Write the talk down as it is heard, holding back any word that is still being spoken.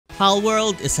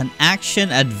Palworld is an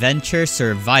action-adventure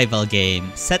survival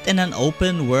game set in an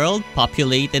open world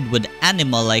populated with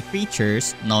animal-like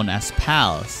creatures known as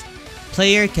pals.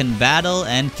 Player can battle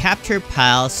and capture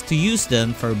pals to use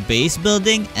them for base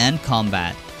building and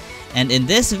combat. And in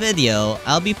this video,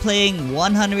 I'll be playing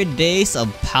 100 Days of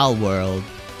Palworld.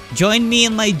 Join me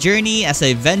in my journey as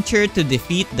I venture to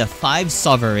defeat the 5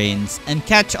 sovereigns and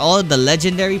catch all the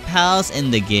legendary pals in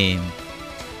the game.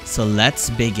 So let's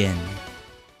begin.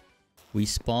 We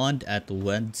spawned at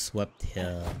Windswept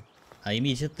Hill. I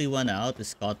immediately went out to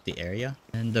scout the area.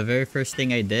 And the very first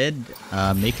thing I did,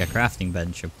 make a crafting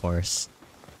bench, of course.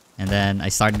 And then I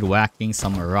started whacking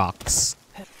some rocks.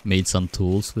 Made some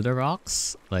tools with the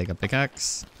rocks, like a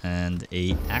pickaxe and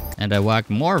a axe. And I whacked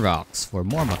more rocks for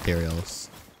more materials.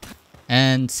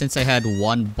 And since I had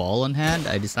one ball on hand,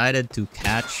 I decided to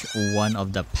catch one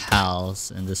of the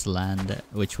pals in this land,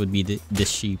 which would be the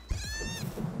sheep.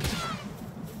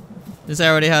 Since I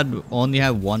only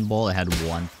had one ball, I had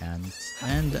one chance.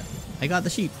 And I got the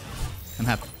sheep. I'm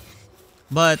happy.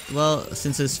 But, well,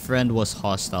 since his friend was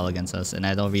hostile against us and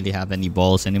I don't really have any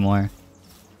balls anymore,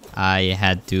 I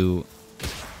had to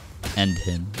end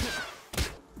him.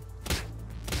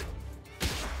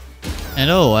 And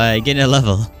oh, I gained a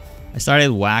level. I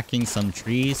started whacking some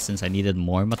trees since I needed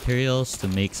more materials to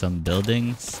make some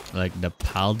buildings, like the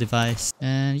PAL device.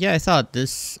 And yeah, I thought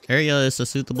this area is a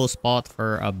suitable spot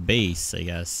for a base, I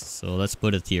guess. So let's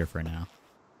put it here for now.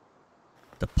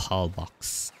 The PAL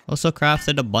box. Also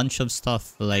crafted a bunch of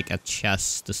stuff like a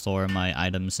chest to store my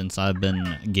items since I've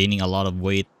been gaining a lot of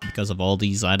weight because of all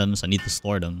these items. I need to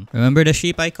store them. Remember the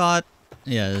sheep I caught?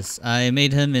 Yes, I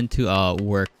made him into a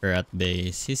worker at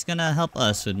base. He's gonna help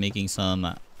us with making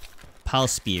some PAL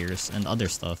spears and other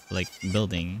stuff like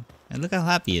building. And look how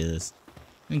happy he is.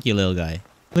 Thank you, little guy.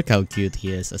 Look how cute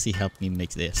he is as he helped me make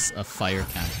this a fire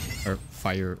camp or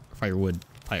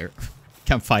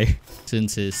campfire.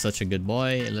 Since he's such a good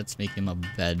boy, let's make him a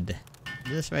bed.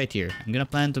 This right here. I'm gonna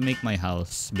plan to make my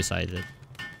house beside it.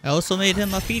 I also made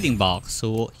him a feeding box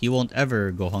so he won't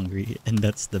ever go hungry, and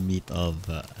that's the meat of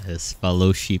his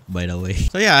fellow sheep, by the way.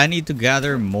 So yeah, I need to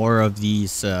gather more of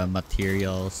these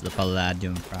materials, the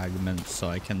palladium fragments, so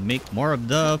I can make more of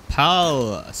the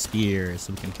PAL spears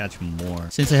so we can catch more.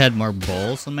 Since I had more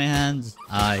balls on my hands,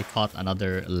 I caught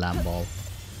another lamb ball.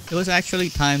 It was actually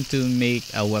time to make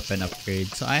a weapon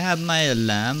upgrade, so I have my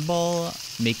lamb ball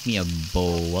make me a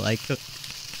bow while I cook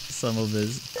some of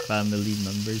his family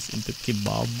members into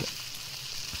kebab.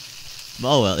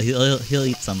 Oh well, he'll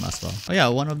eat some as well. Oh yeah,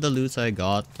 one of the loots I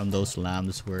got from those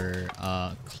lambs were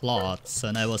cloths,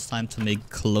 and it was time to make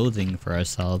clothing for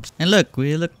ourselves. And look,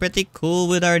 we look pretty cool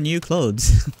with our new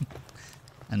clothes.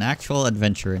 An actual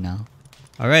adventurer now.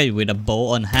 Alright, with a bow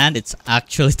on hand, it's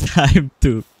actually time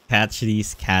to catch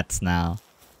these cats now.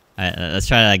 Alright, let's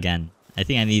try that again. I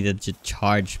think I needed to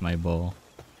charge my bow.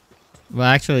 Well,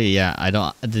 actually, yeah, I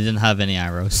didn't have any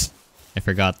arrows. I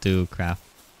forgot to craft.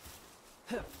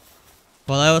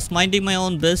 While I was minding my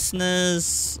own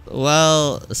business,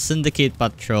 well, Syndicate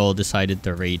Patrol decided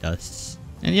to raid us.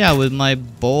 And yeah, with my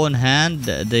bow in hand,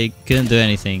 they couldn't do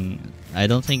anything. I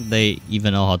don't think they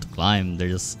even know how to climb. They're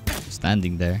just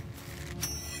standing there.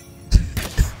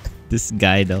 This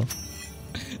guy though.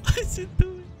 What's it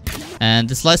doing? And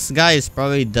this last guy is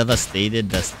probably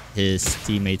devastated that his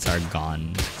teammates are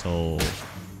gone. So,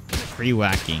 free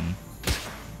whacking.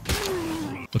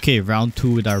 Okay, round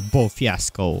 2 with our bow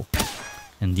fiasco.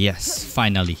 And yes,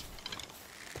 finally.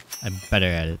 I'm better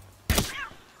at it.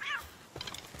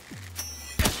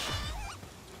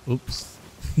 Oops.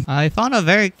 I found a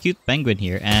very cute penguin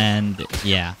here. And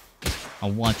yeah, I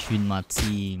want you in my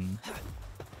team.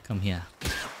 Come here.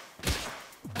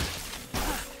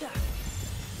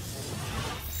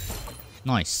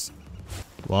 Nice.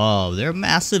 Wow, there are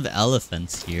massive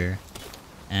elephants here.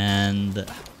 And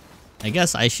I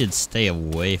guess I should stay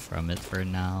away from it for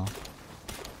now.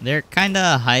 They're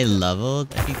kinda high level.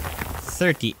 I think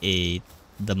 38.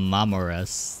 The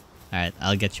Mamoras. Alright,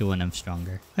 I'll get you when I'm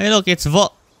stronger. Hey look, it's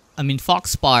Fox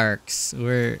Sparks.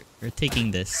 We're taking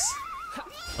this.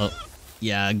 Oh,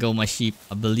 yeah, go my sheep.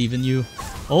 I believe in you.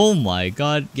 Oh my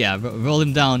god. Yeah, roll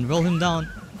him down. Roll him down.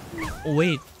 Oh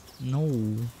wait.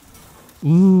 No.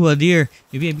 Ooh, a deer.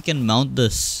 Maybe we can mount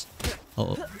this.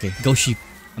 Oh, okay. Go sheep.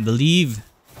 I believe.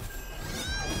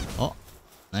 Oh,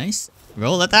 nice.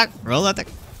 Roll attack. Roll attack.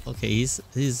 Okay,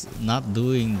 he's not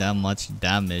doing that much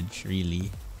damage,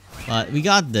 really. But we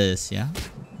got this, yeah?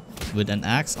 With an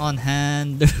axe on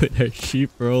hand, with our sheep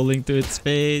rolling to its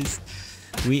face.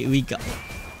 We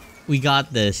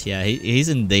got this, yeah. He's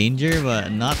in danger,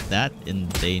 but not that in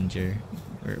danger.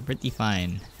 We're pretty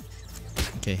fine.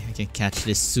 Okay, I can catch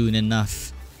this soon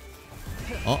enough.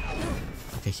 Oh,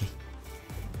 okay, okay.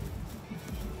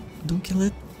 Don't kill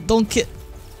it. Don't kill.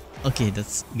 Okay,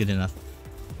 that's good enough.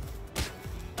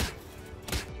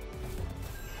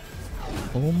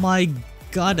 Oh my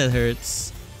god, that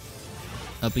hurts.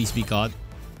 Please be caught.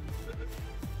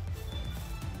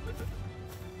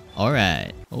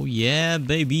 Alright. Oh yeah,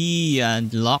 baby.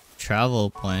 Unlock travel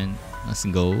point. Let's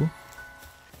go.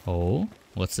 Oh,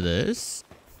 what's this?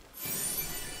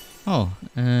 Oh,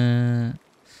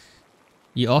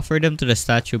 you offer them to the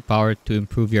statue power to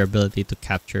improve your ability to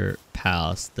capture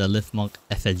pals. The Lift Monk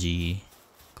effigy.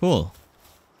 Cool.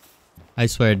 I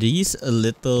swear, these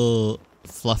little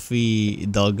fluffy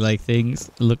dog-like things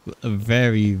look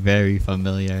very, very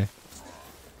familiar.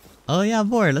 Oh yeah,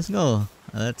 boar, let's go.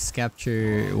 Let's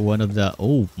capture one of the...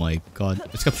 Oh my god.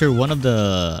 Let's capture one of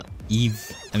the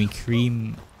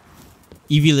cream...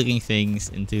 Eevee-looking things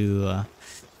into...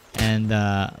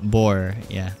 boar,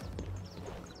 yeah.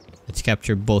 Let's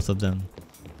capture both of them.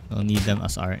 We'll need them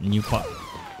as our new part.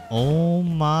 Oh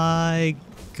my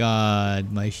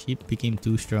god. My sheep became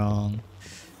too strong.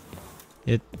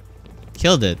 It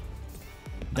killed it.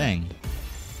 Dang.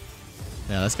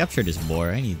 Yeah, let's capture this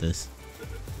boar. I need this.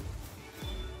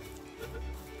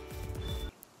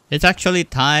 It's actually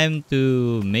time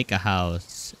to make a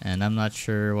house. And I'm not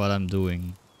sure what I'm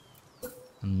doing.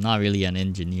 I'm not really an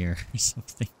engineer or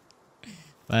something.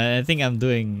 But I think I'm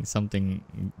doing something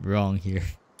wrong here.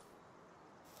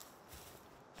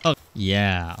 Oh,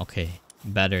 yeah, okay.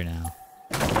 Better now.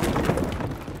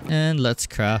 And let's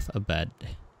craft a bed.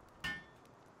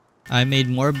 I made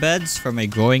more beds for my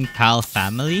growing pal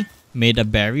family. Made a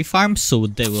berry farm so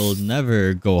they will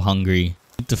never go hungry.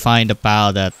 Need to find a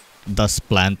pal that does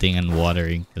planting and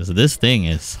watering, because this thing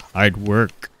is hard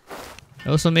work. I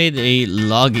also made a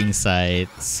logging site,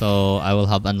 so I will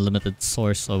have unlimited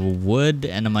source of wood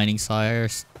and a mining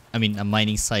site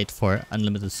for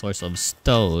unlimited source of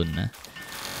stone.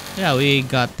 Yeah, we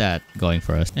got that going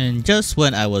for us. And just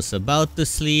when I was about to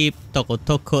sleep, Toko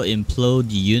Toko Implode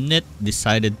unit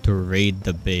decided to raid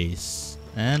the base.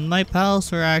 And my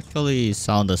pals were actually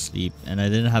sound asleep, and I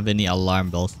didn't have any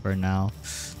alarm bells for now.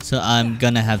 So I'm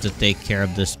gonna have to take care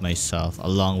of this myself,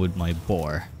 along with my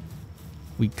boar.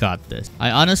 We got this. I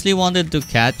honestly wanted to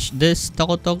catch this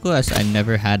Toko Toko as I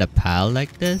never had a pal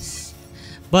like this.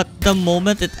 But the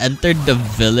moment it entered the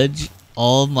village,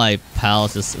 all my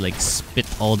pals just like spit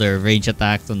all their range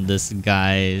attacks on this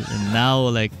guy. And now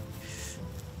like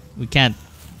we can't.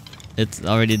 It's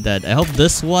already dead. I hope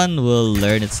this one will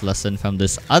learn its lesson from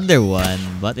this other one.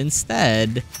 But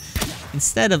instead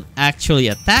of actually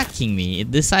attacking me,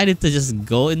 it decided to just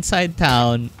go inside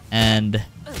town and,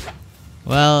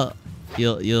 well,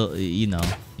 you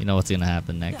know what's gonna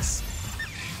happen next.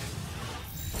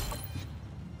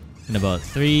 In about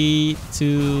 3,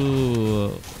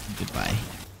 2, goodbye.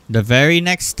 The very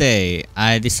next day,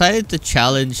 I decided to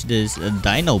challenge this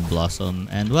Dino Blossom,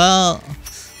 and well,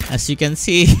 as you can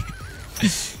see,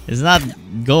 it's not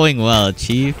going well,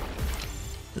 Chief.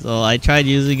 So I tried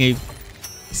using a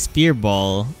spear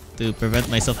ball to prevent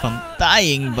myself from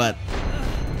dying, but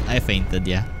I fainted,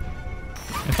 yeah.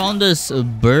 I found this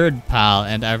bird pal,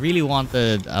 and I really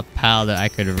wanted a pal that I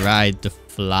could ride to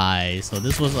fly. So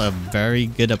this was a very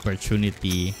good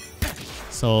opportunity.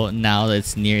 So now that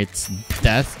it's near its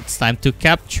death, it's time to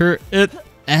capture it.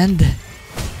 And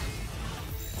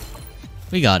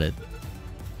we got it.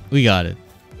 We got it.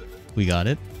 We got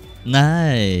it.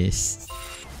 Nice.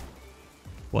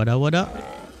 What up, what up?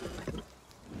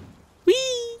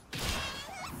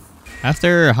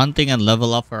 After hunting and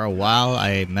level up for a while,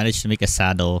 I managed to make a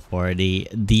saddle for the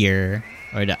deer,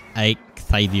 or the Ike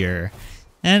deer.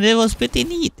 And it was pretty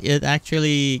neat. It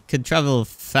actually could travel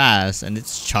fast, and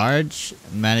its charge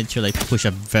managed to like push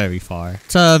up very far.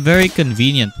 It's a very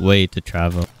convenient way to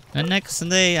travel. The next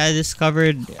day, I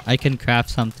discovered I can craft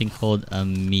something called a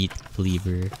meat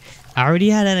cleaver. I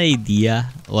already had an idea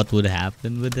what would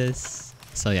happen with this.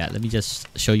 So yeah, let me just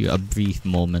show you a brief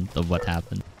moment of what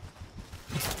happened.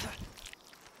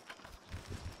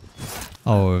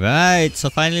 Alright,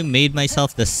 so finally made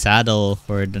myself the saddle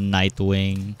for the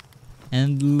Nightwing.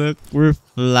 And look, we're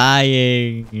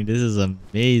flying! This is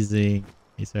amazing.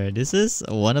 I swear, this is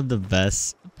one of the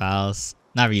best pals.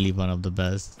 Not really one of the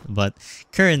best, but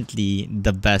currently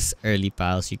the best early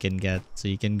pals you can get. So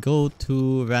you can go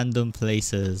to random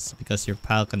places because your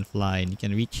pal can fly, and you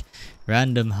can reach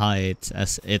random heights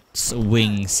as its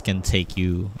wings can take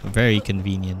you. Very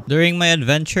convenient. During my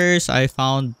adventures, I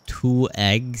found 2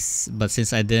 eggs, but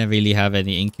since I didn't really have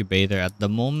any incubator at the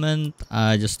moment,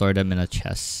 I just stored them in a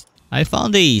chest. I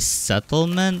found a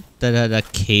settlement that had a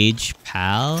cage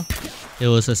pal. It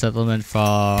was a settlement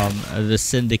from the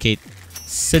syndicates.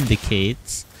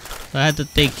 So I had to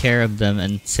take care of them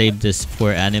and save this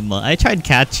poor animal. I tried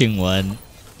catching one.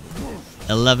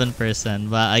 11%,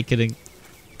 but I couldn't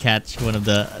catch one of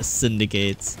the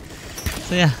syndicates.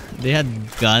 So yeah, they had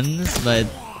guns, but it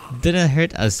didn't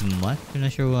hurt as much. I'm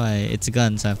not sure why. It's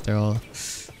guns after all.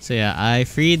 So yeah, I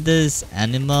freed this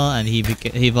animal and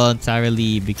he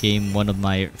voluntarily became one of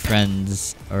my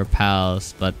friends or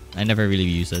pals, but I never really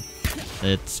used it.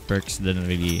 Its perks didn't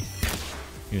really,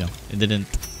 it didn't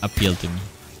appeal to me.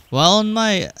 While on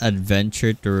my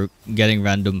adventure to getting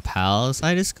random pals,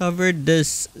 I discovered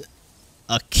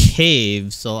a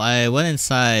cave, so I went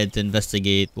inside to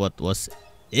investigate what was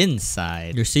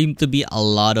inside. There seemed to be a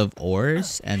lot of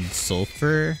ores and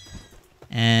sulfur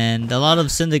and a lot of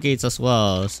syndicates as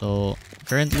well. So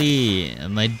currently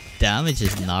my damage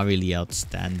is not really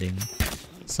outstanding.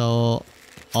 So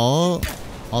all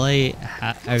I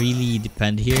really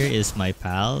depend here is my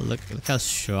pal. Look how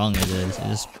strong it is. I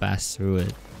just passed through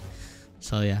it.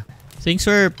 So yeah. Things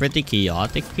were pretty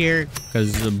chaotic here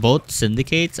because both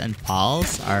syndicates and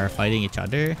pals are fighting each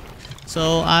other.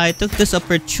 So I took this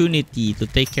opportunity to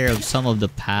take care of some of the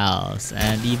pals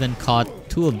and even caught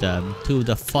two of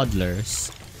the fuddlers.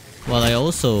 While I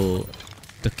also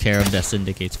took care of the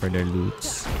syndicates for their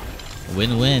loots.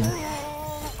 Win-win.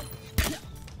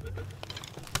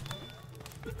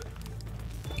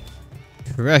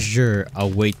 Treasure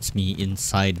awaits me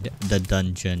inside the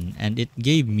dungeon and it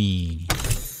gave me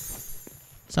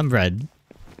some bread.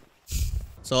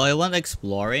 So I went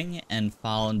exploring and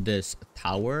found this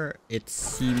tower. It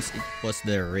seems it was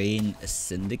the Rain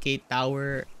Syndicate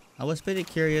Tower. I was pretty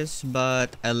curious,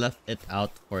 but I left it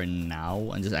out for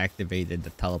now and just activated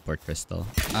the teleport crystal.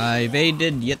 I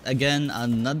evaded yet again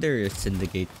another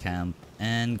Syndicate camp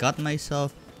and got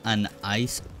myself an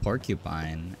ice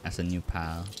porcupine as a new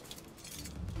pal.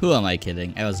 Who am I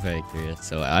kidding? I was very curious,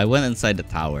 so I went inside the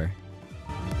tower.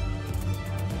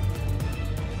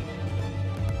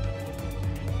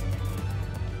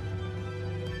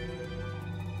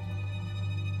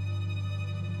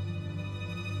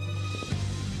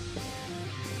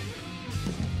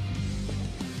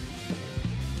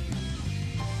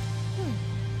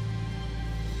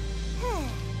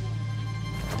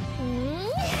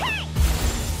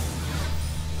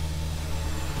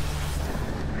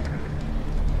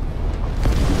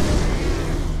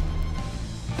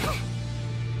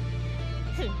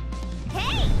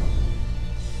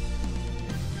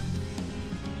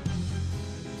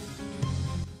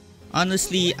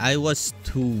 Honestly, I was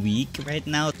too weak right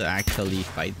now to actually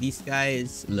fight these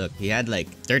guys. Look, he had like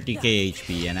 30k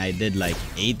HP and I did like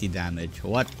 80 damage.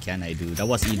 What can I do? That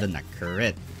was even a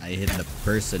crit. I hit the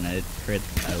person, I hit crit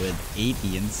with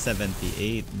 80 and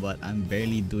 78, but I'm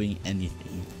barely doing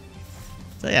anything.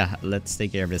 So yeah, let's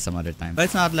take care of this some other time. But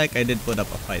it's not like I did put up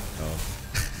a fight though.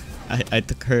 I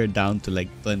took her down to like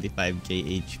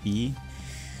 25k HP.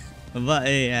 But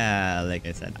yeah, like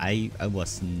I said, I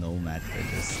was no match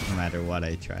for this, no matter what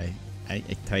I try. I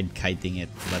tried kiting it,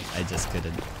 but I just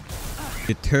couldn't.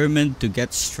 Determined to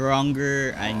get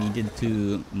stronger, I needed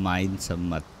to mine some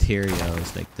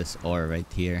materials like this ore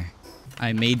right here.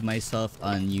 I made myself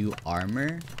a new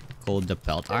armor called the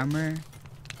Pelt Armor.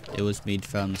 It was made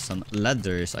from some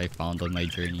leathers I found on my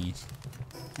journeys.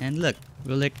 And look,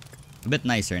 we look a bit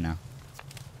nicer now.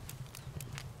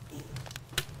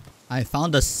 I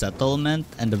found a settlement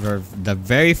and the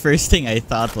very first thing I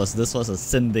thought was this was a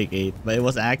syndicate, but it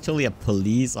was actually a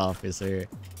police officer.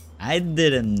 I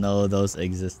didn't know those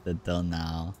existed till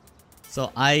now.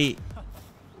 So I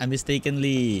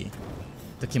mistakenly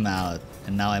took him out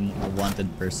and now I'm a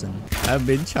wanted person. I've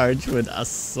been charged with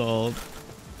assault.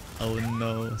 Oh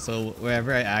no. So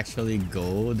wherever I actually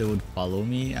go, they would follow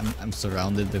me. I'm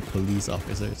surrounded with police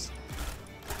officers.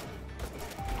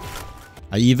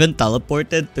 I even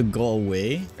teleported to go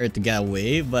away or to get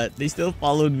away, but they still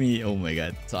followed me. Oh my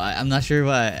god. So I'm not sure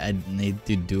what I need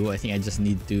to do. I think I just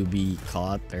need to be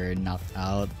caught or knocked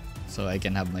out so I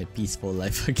can have my peaceful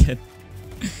life again.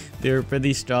 They were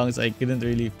pretty strong, so I couldn't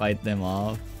really fight them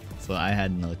off. So I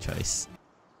had no choice.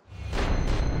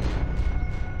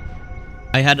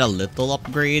 I had a little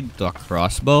upgrade to a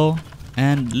crossbow.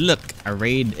 And look, a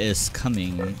raid is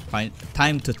coming.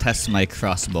 Time to test my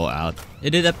crossbow out. It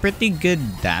did a pretty good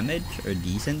damage, or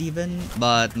decent even,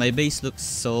 but my base looks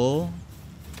so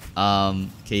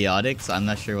chaotic, so I'm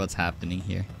not sure what's happening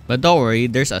here. But don't worry,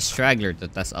 there's a straggler to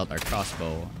test out our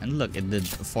crossbow. And look, it did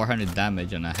 400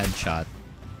 damage on a headshot.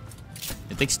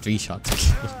 It takes 3 shots to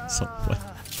kill, so what?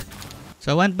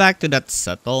 So I went back to that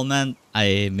settlement.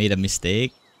 I made a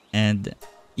mistake and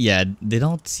Yeah, they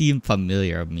don't seem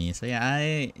familiar of me. So yeah,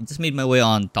 I just made my way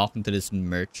on talking to this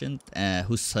merchant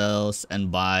who sells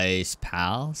and buys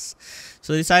pals.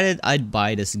 So I decided I'd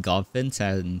buy this Goblin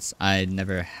since I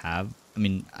never have. I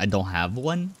mean, I don't have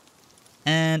one.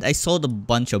 And I sold a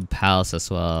bunch of pals as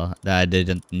well that I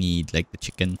didn't need, like the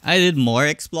chicken. I did more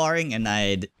exploring and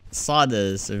I saw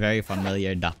this very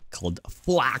familiar duck called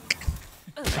Fwack.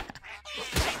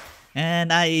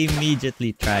 And I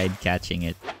immediately tried catching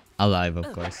it. Alive,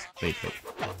 of course. Wait.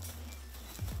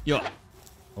 Yo.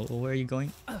 Oh, where are you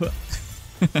going?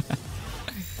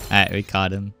 Alright, we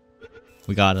caught him.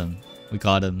 We got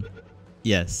him.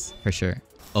 Yes, for sure.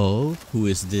 Oh, who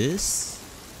is this?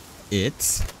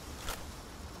 It's...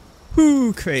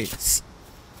 Who crates?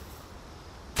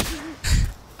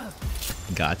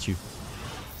 Got you.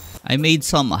 I made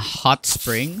some hot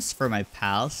springs for my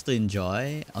pals to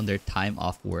enjoy on their time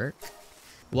off work.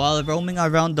 While roaming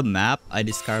around the map, I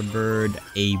discovered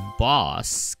a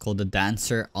boss called the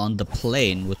Dancer on the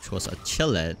Plain, which was a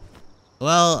chillet.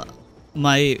 Well,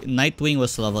 my Nightwing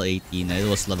was level 18 and it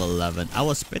was level 11. I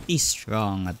was pretty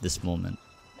strong at this moment.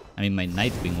 I mean, my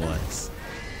Nightwing was.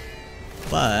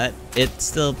 But it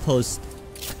still posed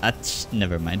a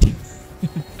never mind.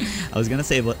 I was gonna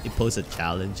say it posed a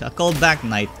challenge. I called back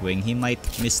Nightwing. He might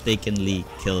mistakenly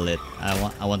kill it.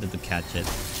 I wanted to catch it.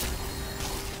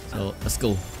 So let's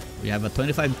go. We have a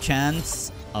 25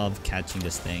 chance of catching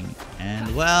this thing.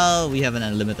 And well, we have an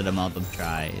unlimited amount of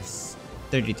tries.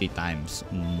 33 times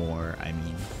more, I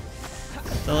mean.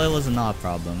 So it was not a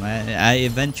problem. I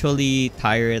eventually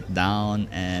tired it down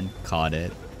and caught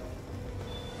it.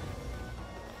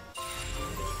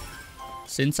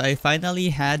 Since I finally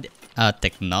had a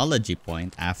technology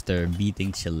point after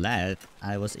beating Chillette,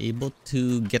 I was able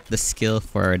to get the skill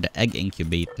for the egg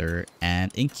incubator and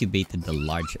incubated the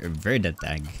large verdant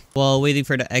egg. While waiting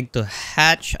for the egg to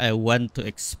hatch, I went to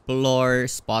explore,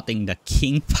 spotting the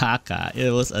king Paka.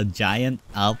 It was a giant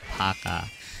alpaca.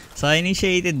 So I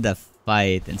initiated the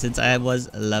fight, and since I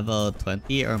was level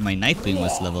 20 or my Nightwing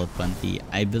was level 20,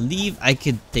 I believe I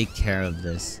could take care of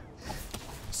this.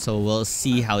 So we'll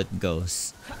see how it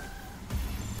goes.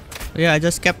 Yeah, I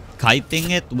just kept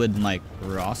kiting it with my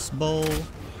crossbow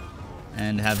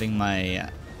and having my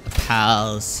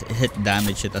pals hit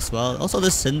damage it as well. Also, the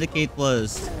syndicate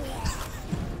was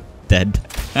dead.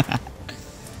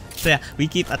 So yeah, we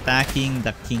keep attacking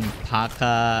the King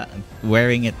Paka,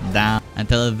 wearing it down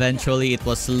until eventually it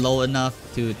was low enough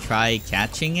to try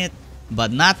catching it,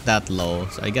 but not that low.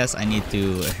 So I guess I need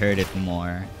to hurt it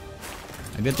more.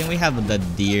 A good thing we have the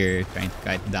deer trying to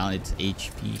cut down its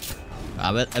HP.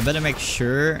 I better make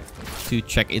sure to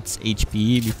check its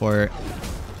HP before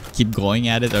keep going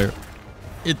at it or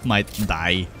it might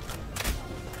die.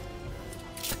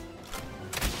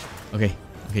 Okay,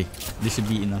 this should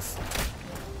be enough.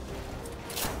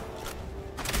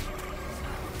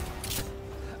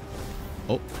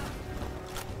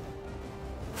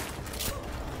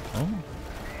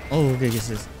 Oh, okay, this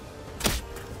is...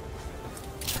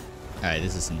 Alright,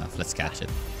 this is enough. Let's catch it.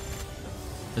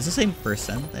 It's the same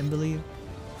person, I believe.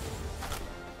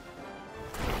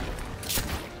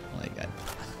 Oh my god.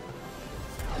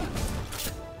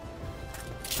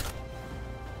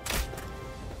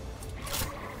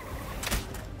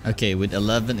 Okay, with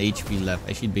 11 HP left,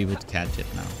 I should be able to catch it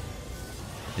now.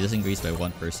 It does increase by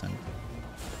 1%.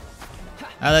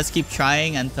 Let's keep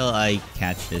trying until I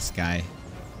catch this guy.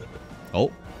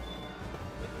 Oh.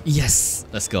 Yes!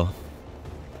 Let's go.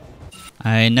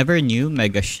 I never knew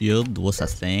Mega Shield was a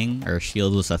thing, or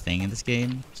Shield was a thing in this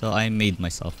game, so I made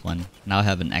myself one. Now I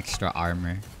have an extra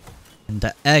armor. And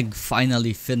the egg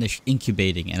finally finished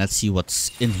incubating, and let's see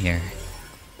what's in here.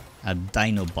 A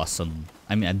Dinoboson.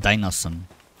 I mean a Dinoson.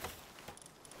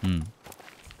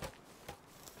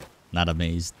 Not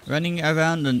amazed. Running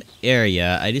around an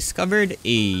area, I discovered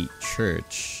a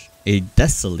church. A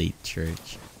desolate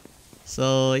church.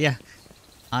 So yeah.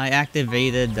 I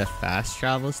activated the fast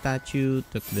travel statue,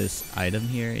 took this item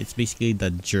here. It's basically the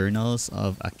journals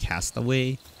of a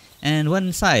castaway, and went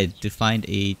inside to find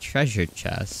a treasure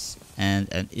chest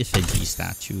and an effigy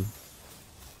statue.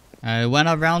 I went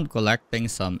around collecting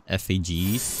some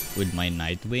effigies with my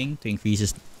Nightwing to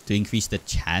increase the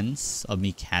chance of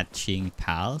me catching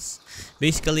pals.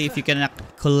 Basically, if you can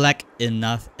collect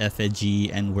enough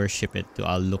effigy and worship it to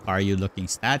a Lucario looking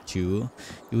statue,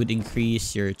 you would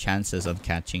increase your chances of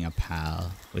catching a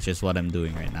pal, which is what I'm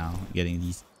doing right now, getting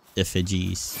these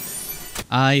effigies.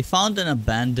 I found an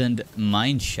abandoned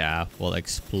mine shaft while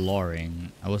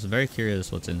exploring. I was very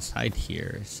curious what's inside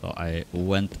here, so I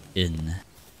went in.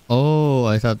 Oh,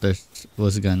 I thought there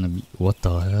was gonna be... What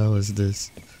the hell is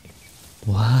this?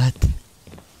 What?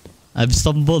 I've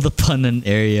stumbled upon an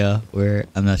area where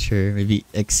I'm not sure, maybe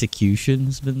execution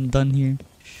has been done here.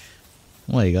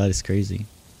 Oh my god, it's crazy.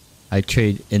 I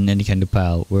trade in any kind of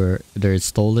pile where there's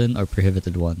stolen or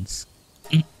prohibited ones.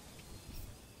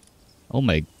 Oh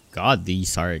my god,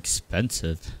 these are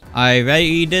expensive. I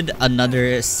raided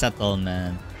another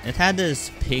settlement. It had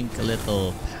this pink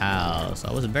little pal, so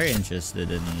I was very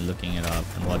interested in looking it up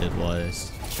and what it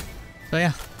was. So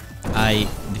yeah, I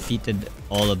defeated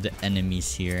all of the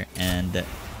enemies here and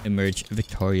emerged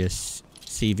victorious,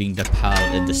 saving the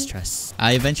pal in distress.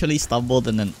 I eventually stumbled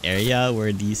in an area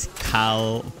where these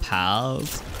cow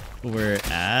pals were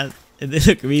at. And they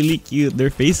look really cute. Their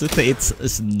face looks like it's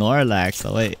Snorlax.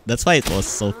 Oh wait, that's why it was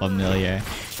so familiar.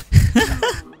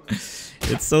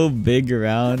 It's so big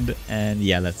around, and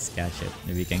yeah, let's catch it.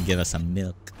 Maybe it can give us some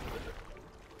milk.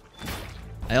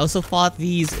 I also fought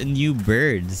these new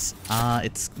birds.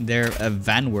 They're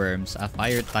vanworms, a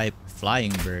fire type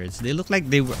flying birds. They look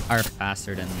like they are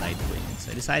faster than Nightwings.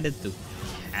 I decided to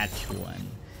catch one.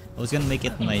 I was gonna make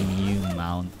it my new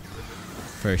mount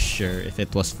for sure if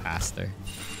it was faster.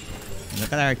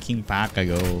 Look at our King Paka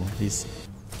go. He's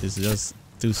just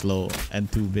too slow and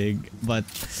too big, but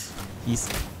he's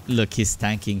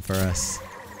tanking for us.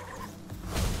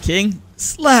 King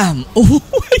slam! Oh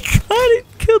my god, it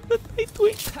killed the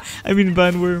Nightwing. I mean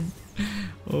Vanworm.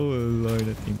 Oh lord,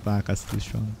 that King Paka's too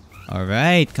strong.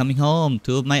 Alright, coming home.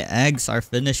 2 of my eggs are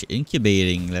finished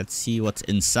incubating. Let's see what's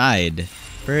inside.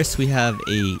 First we have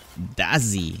a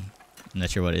Daisy. I'm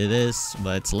not sure what it is,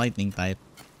 but it's lightning type.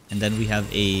 And then we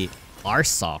have a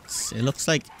Arsox. It looks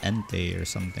like Entei or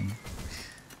something.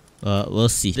 We'll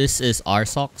see. This is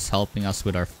Arsox helping us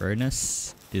with our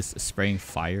furnace. Is spraying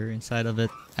fire inside of it.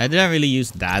 I didn't really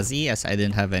use Daisy as I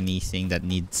didn't have anything that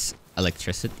needs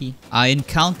electricity. I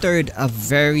encountered a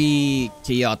very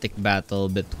chaotic battle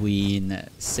between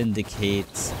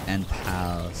syndicates and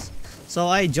pals. So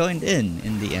I joined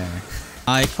in the air.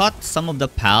 I caught some of the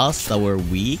pals that were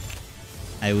weak.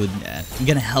 I'm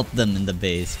gonna help them in the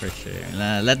base for sure.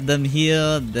 Let them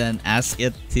heal, then ask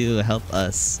it to help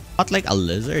us. Caught like a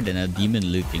lizard and a demon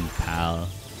looking pal.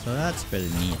 So that's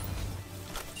pretty neat.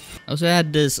 I also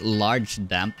had this large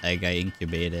damp egg I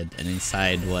incubated, and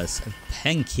inside was a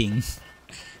Penking.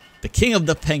 The king of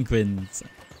the penguins.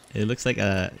 It looks like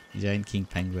a giant king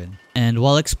penguin. And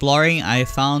while exploring, I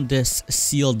found this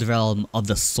sealed realm of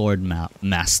the sword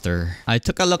master. I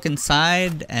took a look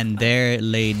inside, and there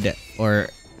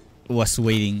was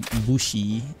waiting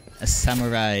Bushi, a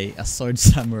samurai, a sword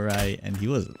samurai, and he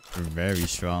was very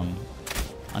strong.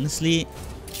 Honestly,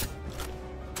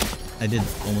 I did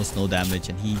almost no damage,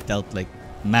 and he dealt like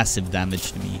massive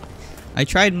damage to me. I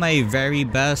tried my very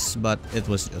best, but it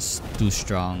was just too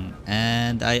strong,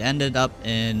 and I ended up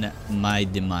in my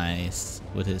demise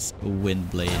with his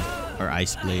wind blade or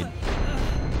ice blade.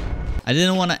 I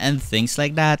didn't want to end things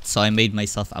like that, so I made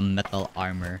myself a metal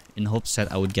armor in hopes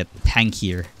that I would get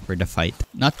tankier for the fight.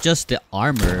 Not just the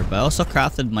armor, but I also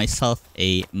crafted myself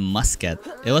a musket.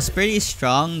 It was pretty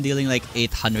strong, dealing like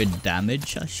 800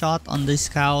 damage a shot on these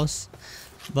cows,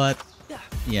 but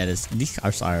yeah, these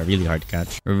cows are really hard to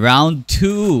catch. Round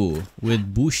 2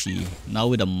 with Bushi, now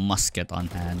with a musket on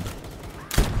hand.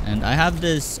 And I have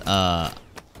this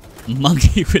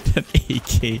monkey with an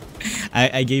AK.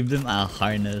 I gave them a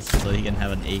harness so he can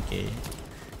have an AK.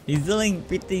 He's dealing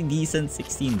pretty decent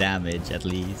 16 damage at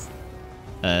least.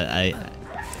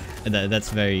 That's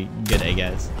very good, I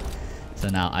guess. So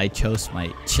now I chose my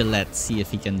Chillette, see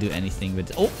if he can do anything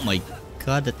with it. Oh my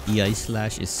god, that EI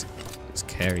slash is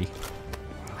scary.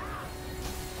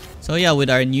 So yeah, with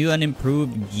our new and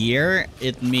improved gear,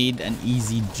 it made an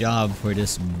easy job for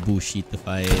this Bushi to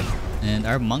fight. And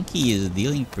our monkey is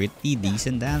dealing pretty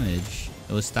decent damage.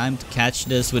 It was time to catch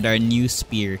this with our new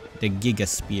spear, the Giga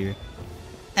Spear.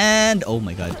 And oh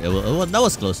my god, that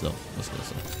was close though.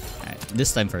 Alright,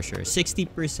 this time for sure.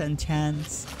 60%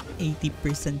 chance,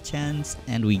 80% chance,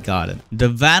 and we got it. The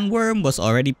Vanworm was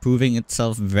already proving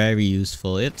itself very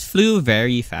useful. It flew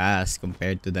very fast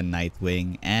compared to the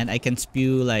Nightwing, and I can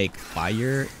spew like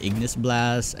fire, Ignis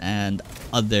Blast, and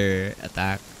other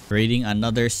attack. Raiding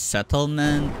another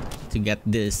settlement to get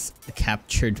this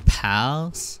captured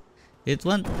pals. It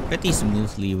went pretty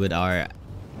smoothly with our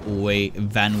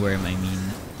Vanworm, I mean.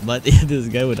 But this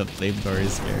guy with a flamethrower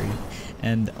is scary.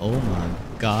 And oh my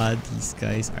god, these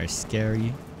guys are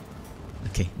scary.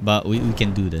 Okay, but we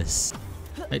can do this.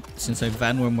 Right, since our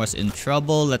Vanworm was in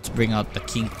trouble, let's bring out the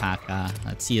King Paka.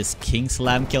 Let's see his King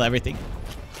Slam kill everything.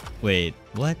 Wait,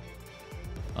 what?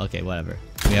 Okay, whatever.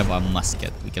 We have our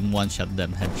musket. We can one-shot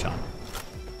them headshot.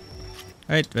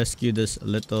 Alright, rescue this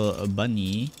little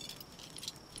bunny.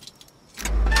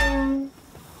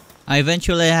 I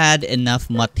eventually had enough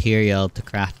material to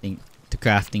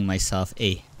crafting myself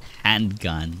a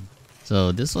handgun.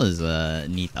 So this was a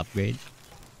neat upgrade.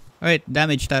 Alright,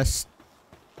 damage test.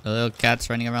 The little cat's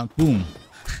running around. Boom!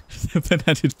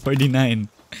 749.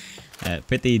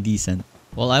 Pretty decent.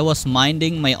 While I was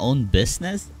minding my own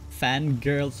business,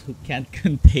 fangirls who can't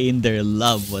contain their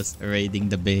love was raiding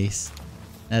the base.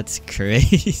 That's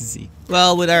crazy.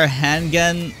 Well, with our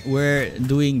handgun, we're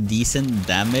doing decent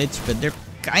damage, but they're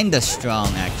kinda strong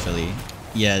actually.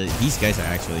 Yeah, these guys are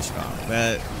actually strong.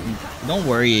 But don't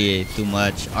worry too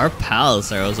much. Our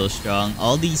pals are also strong.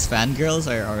 All these fangirls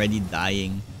are already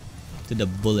dying to the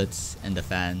bullets and the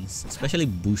fans. Especially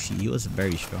Bushi, he was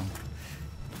very strong.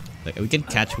 Like, we can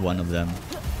catch one of them.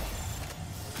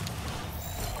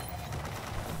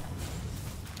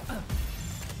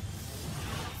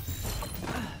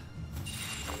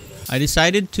 I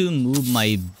decided to move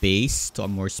my base to a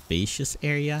more spacious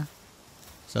area.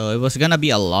 So it was gonna be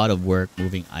a lot of work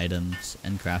moving items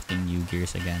and crafting new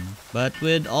gears again. But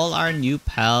with all our new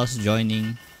pals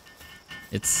joining,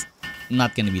 it's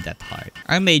not gonna be that hard.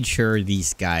 I made sure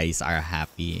these guys are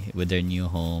happy with their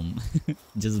new home.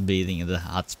 Just bathing in the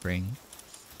hot spring.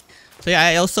 So yeah,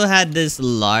 I also had this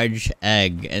large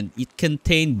egg and it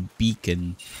contained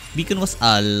Beacon. Beacon was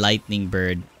a lightning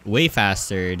bird, way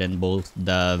faster than both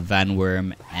the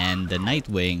Vanworm and the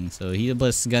Nightwing. So he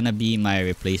was gonna be my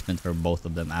replacement for both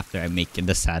of them after I make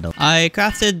the saddle. I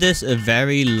crafted this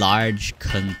very large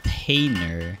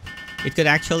container. It could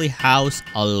actually house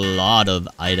a lot of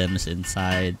items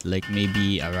inside, like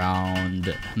maybe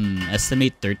around,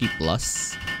 estimate 30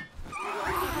 plus.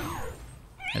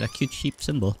 And a cute sheep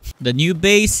symbol. The new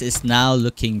base is now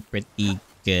looking pretty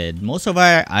good. Most of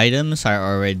our items are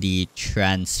already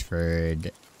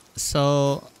transferred.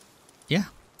 So, yeah.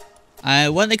 I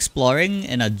went exploring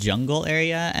in a jungle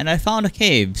area and I found a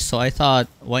cave. So I thought,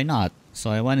 why not?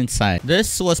 So I went inside.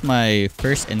 This was my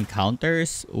first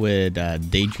encounters with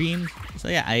Daydream. So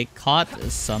yeah, I caught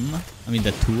some. I mean,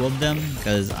 the two of them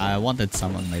because I wanted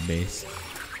some on my base.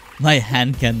 My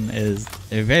handgun is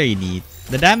very neat.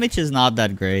 The damage is not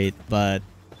that great, but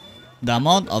the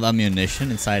amount of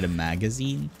ammunition inside a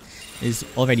magazine is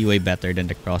already way better than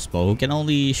the crossbow, who can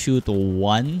only shoot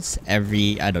once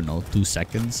every, I don't know, 2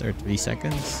 seconds or 3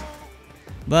 seconds.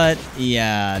 But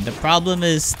yeah, the problem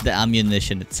is the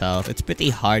ammunition itself. It's pretty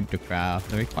hard to craft.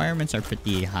 The requirements are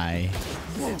pretty high.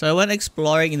 So I went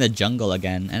exploring in the jungle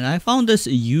again and I found this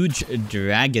huge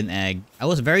dragon egg. I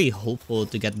was very hopeful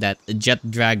to get that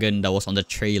Jetragon that was on the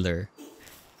trailer.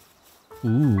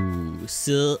 Ooh,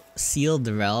 sealed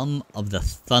realm of the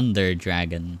Thunder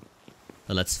Dragon.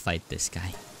 So let's fight this guy.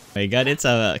 Oh my god, it's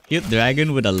a cute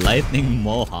dragon with a lightning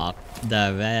mohawk.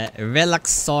 The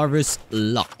Relaxaurus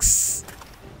Lux.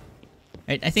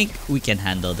 Right, I think we can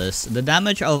handle this. The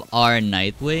damage of our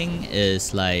Nightwing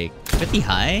is like pretty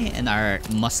high and our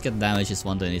musket damage is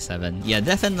 127. Yeah,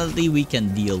 definitely we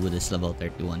can deal with this level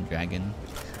 31 dragon.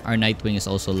 Our Nightwing is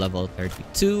also level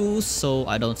 32, so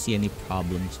I don't see any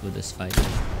problems with this fight.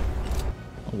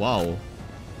 Oh, wow.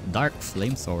 Dark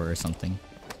flamethrower or something.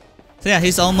 So yeah,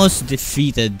 he's almost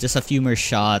defeated. Just a few more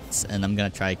shots and I'm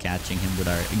gonna try catching him with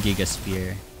our Giga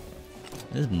Spear.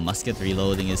 This musket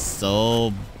reloading is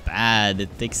so bad.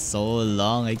 It takes so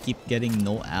long. I keep getting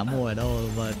no ammo at all,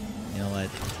 but you know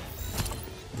what?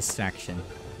 Distraction.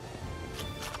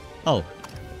 Oh.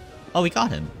 Oh, we caught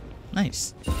him.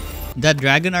 Nice. That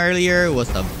dragon earlier was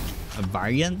a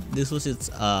variant. This was its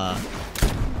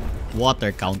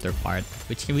water counterpart,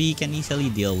 which we can easily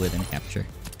deal with and capture.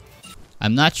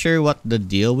 I'm not sure what the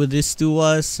deal with these two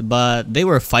was, but they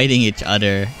were fighting each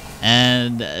other.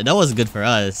 And that was good for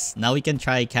us. Now we can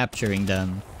try capturing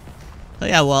them. So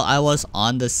yeah, while I was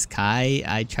on the sky,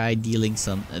 I tried dealing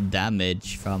some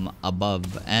damage from above.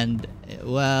 And,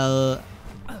 well,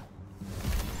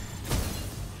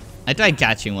 I tried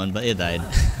catching one, but it died.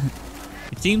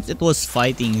 It seems it was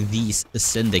fighting these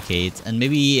syndicates. And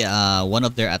maybe one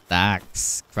of their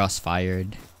attacks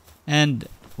crossfired. And,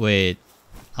 wait,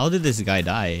 how did this guy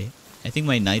die? I think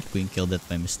my Nightwing killed it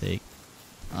by mistake.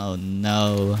 Oh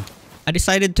no. I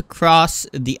decided to cross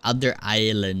the other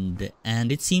island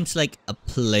and it seems like a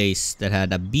place that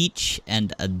had a beach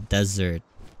and a desert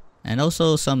and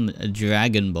also some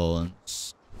dragon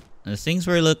bones. Things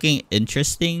were looking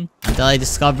interesting until I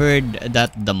discovered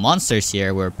that the monsters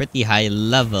here were pretty high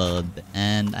leveled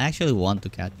and I actually want to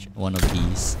catch one of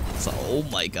these. So, oh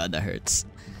my god, that hurts.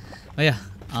 Oh yeah,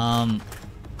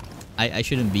 I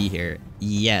shouldn't be here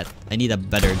yet. I need a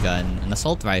better gun. An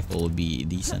assault rifle would be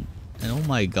decent. And oh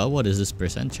my god, what is this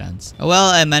percent chance? Oh, well,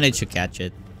 I managed to catch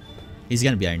it. He's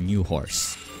gonna be our new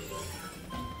horse.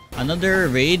 Another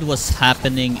raid was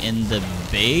happening in the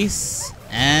base,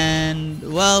 and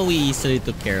well, we easily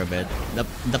took care of it.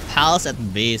 The pals at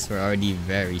base were already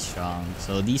very strong,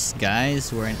 so these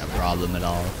guys weren't a problem at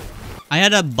all. I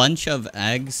had a bunch of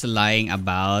eggs lying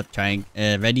about,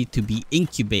 ready to be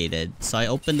incubated. So I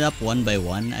opened up one by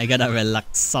one. I got a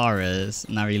Relaxaurus.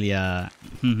 Not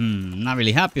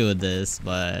really happy with this,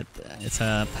 but it's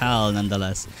a pal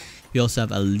nonetheless. We also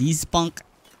have a Leespunk,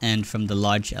 and from the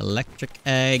large electric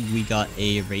egg, we got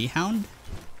a Rayhound.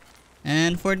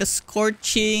 And for the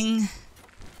scorching,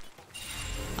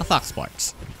 a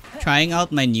Foxparks. Trying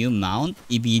out my new mount,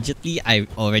 immediately I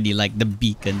already like the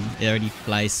beacon. It already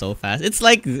flies so fast. It's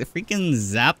like freaking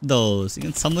Zapdos. You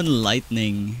can summon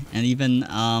lightning, and even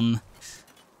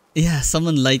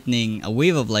summon lightning, a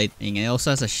wave of lightning. And it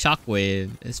also has a shockwave.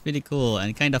 It's pretty cool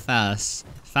and kind of fast,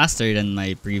 faster than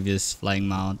my previous flying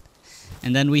mount.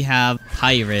 And then we have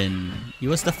Tyron. He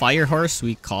was the fire horse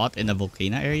we caught in the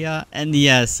volcano area, and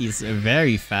yes, he's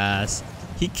very fast.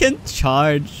 He can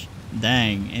charge.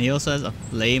 Dang. And he also has a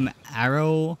flame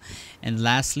arrow, and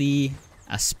lastly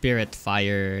a spirit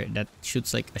fire that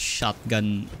shoots like a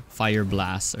shotgun fire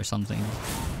blast or something.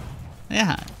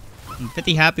 Yeah, I'm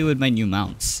pretty happy with my new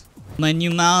mounts. My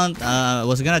new mount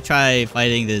was gonna try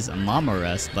fighting this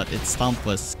Mamoras, but its stomp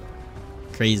was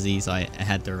crazy, so I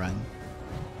had to run.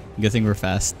 Good thing we're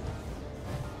fast.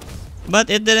 But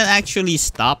it didn't actually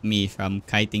stop me from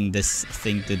kiting this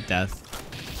thing to death.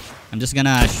 I'm just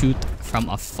gonna shoot from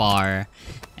afar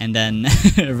and then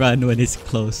run when it's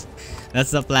close.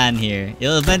 That's the plan here.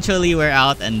 It'll eventually wear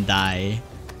out and die.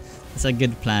 It's a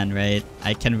good plan, right?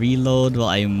 I can reload while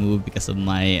I move because of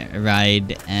my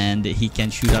ride, and he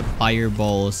can shoot out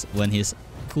fireballs when his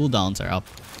cooldowns are up.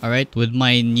 Alright, with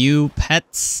my new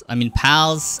pals,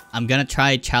 I'm gonna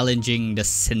try challenging the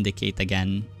Syndicate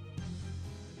again.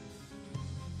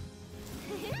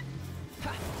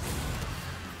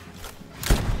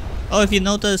 Oh, if you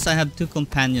notice, I have two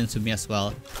companions with me as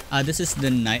well. This is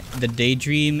the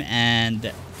Daydream, and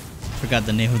I forgot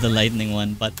the name of the lightning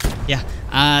one, but yeah.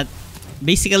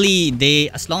 Basically,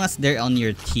 as long as they're on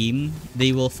your team,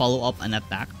 they will follow up an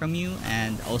attack from you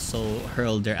and also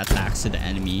hurl their attacks to the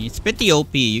enemy. It's pretty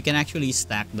OP. You can actually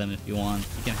stack them if you want.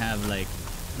 You can have like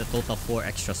the total 4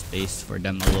 extra space for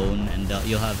them alone, and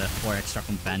you'll have 4 extra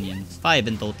companions, 5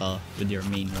 in total with your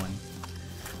main one.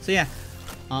 So yeah.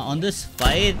 On this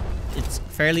fight, it's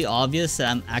fairly obvious that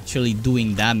I'm actually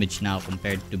doing damage now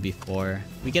compared to before.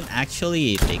 We can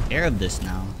actually take care of this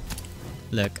now.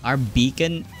 Look, our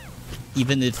beacon,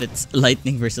 even if it's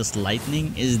lightning versus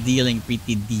lightning, is dealing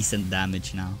pretty decent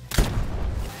damage now.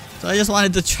 So I just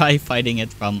wanted to try fighting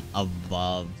it from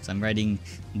above. So I'm riding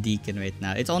Deacon right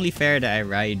now. It's only fair that I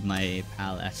ride my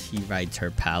pal as she rides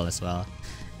her pal as well.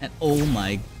 And oh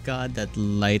my god, that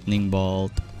lightning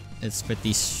bolt. It's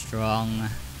pretty strong.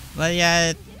 But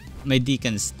yeah, my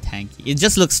Deacon is tanky. It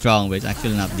just looks strong, but it's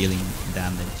actually not dealing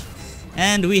damage.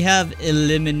 And we have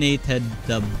eliminated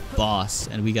the boss,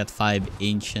 and we got 5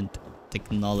 ancient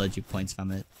technology points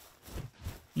from it.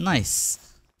 Nice.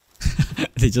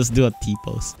 They just do a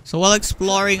T-pose. So while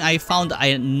exploring, I found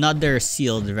another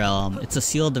sealed realm. It's a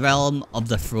sealed realm of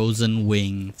the Frozen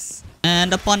Wings.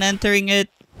 And upon entering it,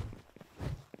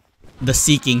 the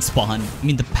Seeking spawned.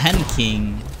 The Pen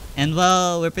King. And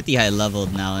well, we're pretty high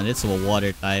leveled now, and it's a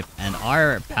water type. And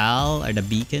our pal, or the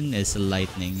beacon, is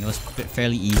lightning. It was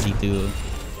fairly easy to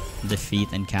defeat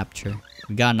and capture.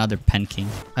 We got another Pen King.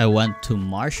 I went to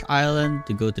Marsh Island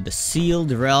to go to the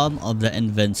sealed realm of the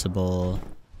Invincible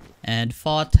and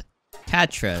fought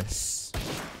Tatras.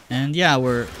 And yeah,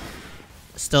 we're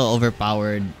still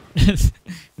overpowered.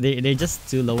 They're just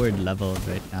too lowered levels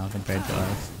right now compared to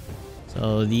us.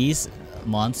 So these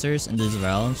monsters in these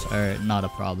realms are not a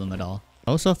problem at all.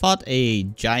 I also fought a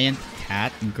giant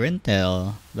cat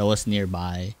Grintail that was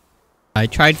nearby. I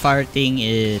tried fighting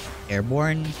it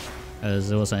airborne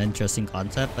as it was an interesting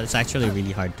concept, but it's actually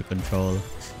really hard to control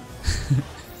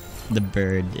the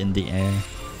bird in the air.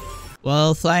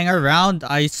 While flying around,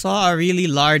 I saw a really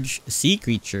large sea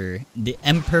creature, the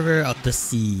Emperor of the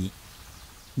Sea,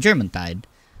 Germantide.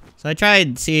 So I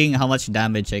tried seeing how much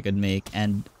damage I could make,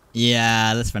 and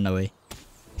yeah, let's run away.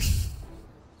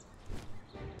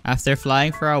 After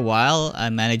flying for a while, I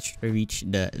managed to reach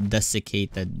the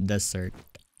desiccated desert.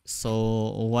 So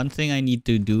one thing I need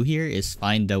to do here is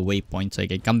find the waypoint so I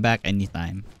can come back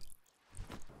anytime.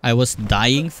 I was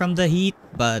dying from the heat,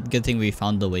 but good thing we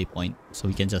found the waypoint so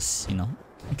we can just,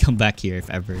 come back here if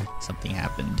ever something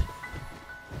happened.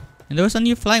 And there was a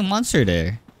new flying monster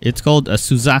there. It's called a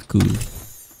Suzaku.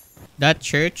 That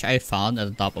church I found at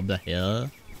the top of the hill,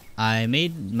 I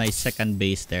made my second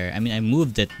base there. I mean, I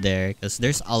moved it there because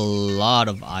there's a lot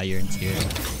of irons here.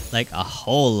 Like a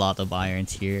whole lot of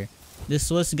irons here. This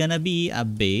was gonna be a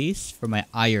base for my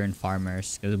iron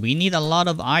farmers because we need a lot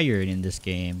of iron in this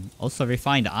game. Also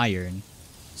refined iron.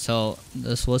 So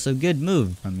this was a good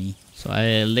move from me. So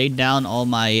I laid down all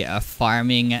my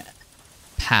farming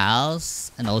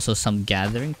pals and also some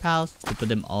gathering pals to put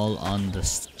them all on the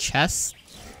chest.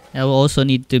 I will also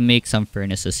need to make some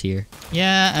furnaces here.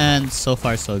 Yeah, and so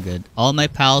far so good. All my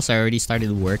pals are already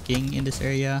started working in this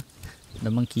area.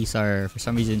 The monkeys are for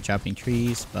some reason chopping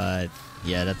trees, but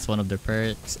yeah, that's one of their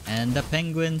perks. And the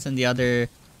penguins and the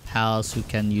other pals who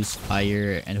can use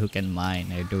fire and who can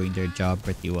mine are doing their job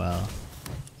pretty well.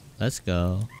 Let's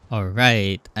go.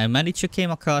 Alright, I managed to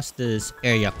came across this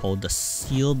area called the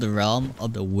Sealed Realm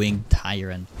of the Winged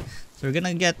Tyrant. So we're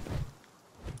gonna get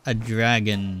a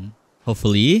dragon,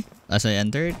 hopefully, as I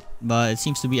entered. But it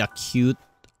seems to be a cute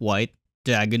white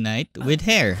dragonite with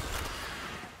hair.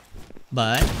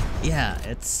 But yeah,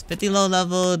 it's pretty low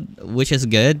level, which is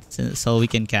good. So we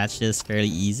can catch this fairly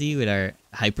easy with our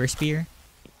hyper spear.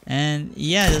 And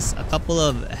yeah, just a couple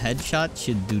of headshots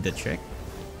should do the trick.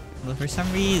 But for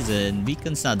some reason,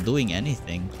 Beacon's not doing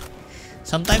anything.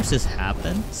 Sometimes this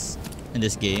happens in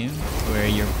this game where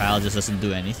your pal just doesn't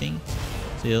do anything.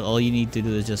 So all you need to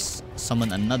do is just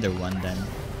summon another one then.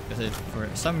 Because if for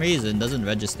some reason doesn't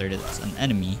register that it's an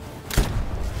enemy.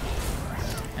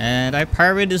 And our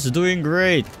pirate is doing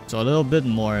great. So a little bit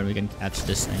more and we can catch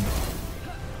this thing.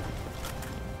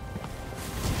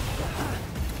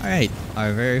 Alright,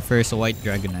 our very first white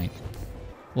dragonite.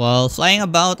 While flying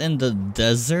about in the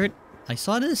desert, I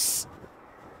saw this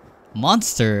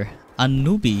monster,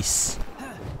 Anubis,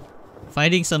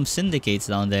 fighting some syndicates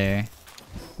down there.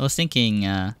 I was thinking,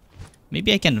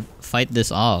 maybe I can fight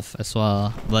this off as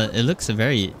well, but it looks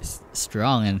very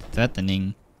strong and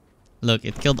threatening. Look,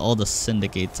 it killed all the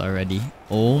syndicates already.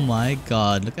 Oh my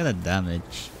god, look at that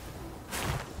damage.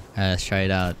 Let's try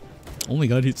it out. Oh my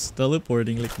god, it's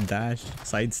teleporting like dash,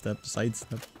 sidestep,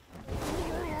 sidestep.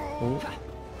 Oh.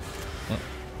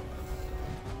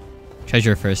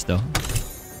 Treasure first though.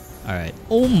 Alright.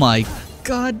 Oh my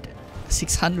god!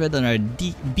 600 on our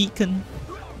beacon.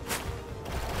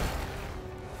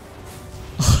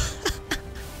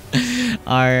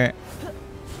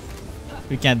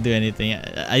 We can't do anything.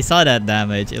 I saw that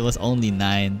damage. It was only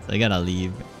 9. So I gotta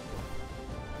leave.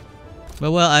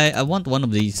 But well, I want one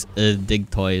of these dig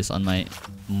toys on my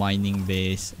mining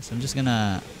base. So I'm just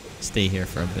gonna stay here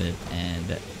for a bit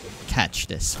and catch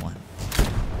this one.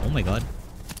 Oh my god.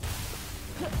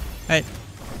 Alright.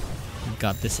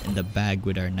 Got this in the bag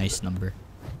with our nice number.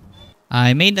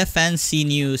 I made a fancy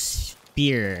new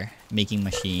spear making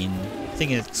machine. I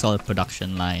think it's called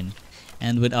production line.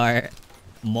 And with our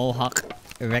Mohawk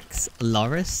Rex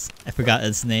Loris, I forgot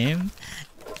its name,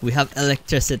 we have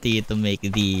electricity to make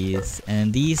these.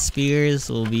 And these spears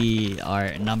will be our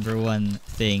 #1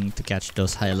 thing to catch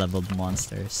those high-leveled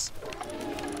monsters.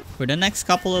 For the next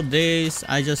couple of days,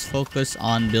 I just focus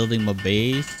on building my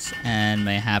base and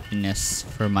my happiness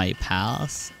for my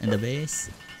pals in the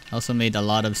base. I also made a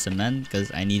lot of cement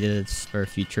because I needed it for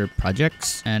future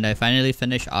projects. And I finally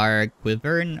finished our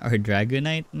Wyvern or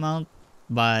Dragonite mount,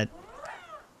 but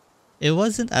it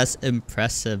wasn't as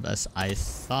impressive as I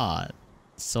thought.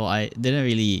 So I didn't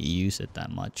really use it that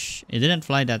much. It didn't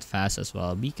fly that fast as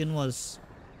well. Beacon was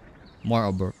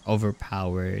more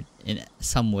overpowered in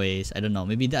some ways. I don't know,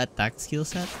 maybe the attack skill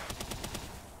set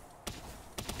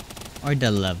or the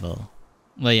level.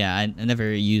 Well, yeah, I never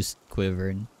used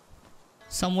Wyvern.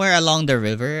 Somewhere along the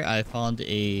river, I found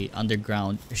a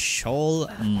underground shoal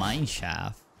mine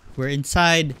shaft where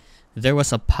inside there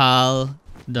was a pal,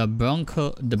 the Bronc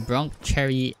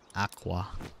Cherry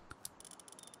Aqua.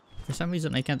 For some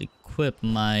reason, I can't equip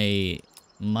my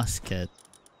musket.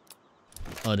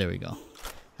 Oh, there we go.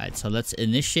 Alright, so let's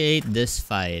initiate this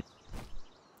fight.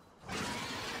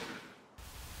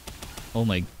 Oh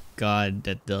my god,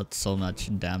 that dealt so much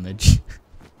damage.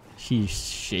 She's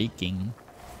shaking.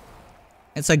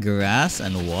 It's a grass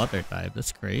and water type.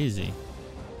 That's crazy.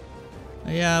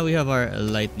 Yeah, we have our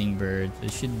lightning bird.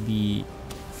 It should be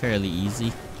fairly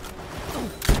easy.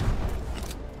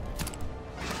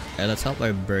 Okay, let's help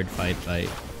our bird fight by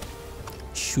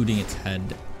shooting its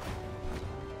head.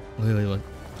 Wait, what?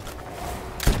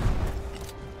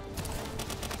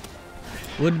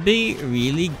 Would be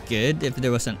really good if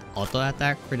there was an auto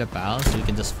attack for the pal so we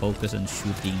can just focus on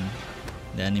shooting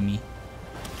the enemy.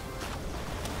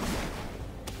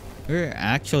 We're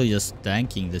actually just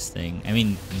tanking this thing. I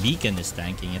mean, Beacon is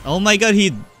tanking it. Oh my god,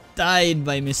 he died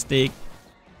by mistake.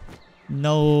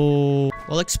 No.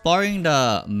 While exploring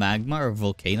the magma or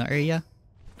volcano area,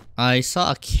 I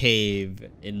saw a cave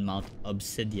in Mount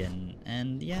Obsidian,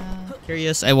 and yeah,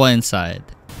 curious, I went inside.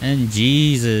 And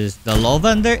Jesus, the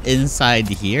Lovander inside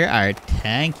here are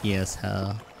tanky as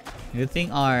hell. Good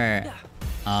thing our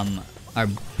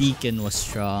beacon was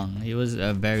strong. He was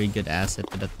a very good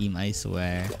asset to the team, I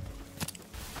swear.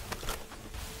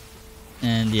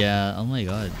 And yeah, oh my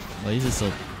god, why is it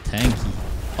so tanky?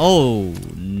 Oh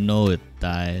no, it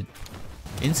died.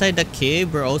 Inside the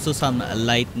cave were also some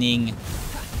lightning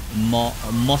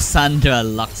Mosandra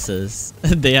Luxus.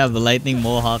 They have lightning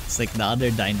mohawks like the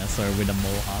other dinosaur with a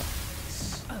mohawk.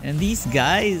 And these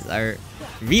guys are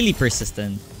really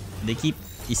persistent. They keep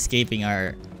escaping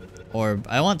our orb.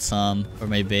 I want some for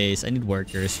my base. I need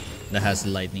workers that has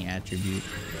lightning attribute.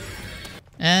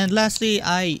 And lastly,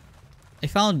 I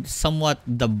found somewhat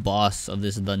the boss of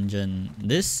this dungeon.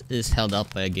 This is held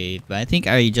up by a gate, but I think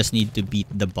I just need to beat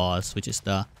the boss, which is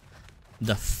the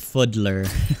Fuddler.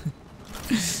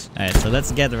 Alright, so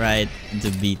let's get right into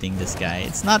beating this guy.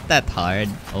 It's not that hard.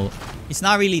 Oh, he's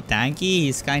not really tanky.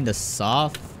 He's kind of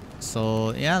soft.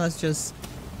 So yeah, let's just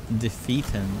defeat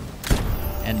him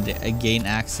and gain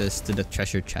access to the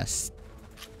treasure chest.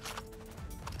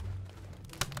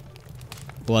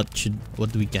 What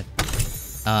do we get?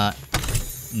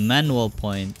 Manual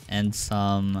point and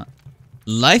some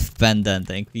life pendant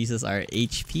that increases our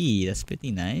HP. That's pretty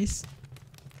nice.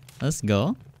 Let's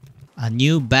go. A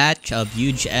new batch of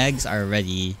huge eggs are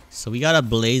ready. So we got a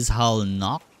Blaze Howl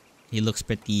Knock. He looks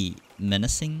pretty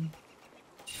menacing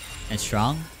and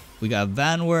strong. We got a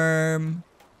Vanworm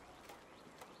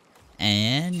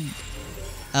and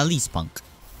a Leespunk.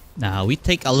 Now we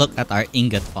take a look at our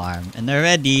ingot farm, and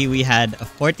already we had a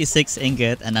 46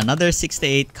 ingot and another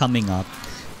 68 coming up.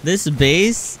 This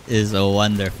base is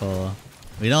wonderful.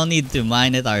 We don't need to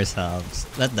mine it ourselves.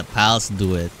 Let the pals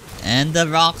do it. And the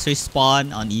rocks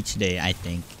respawn on each day, I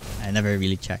think. I never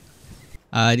really checked.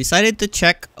 I decided to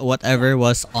check whatever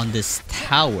was on this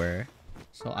tower.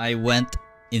 So I went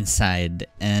inside,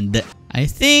 and I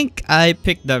think I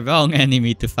picked the wrong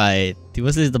enemy to fight. He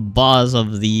was the boss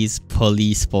of these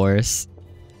police force.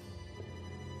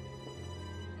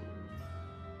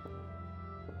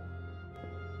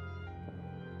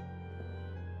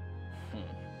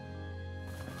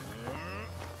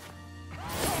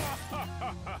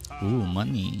 Ooh,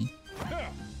 money.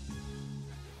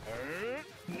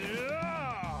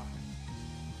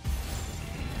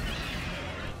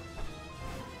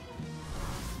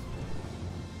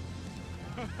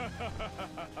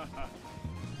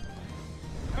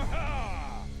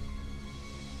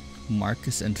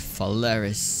 Marcus and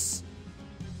Phalaris.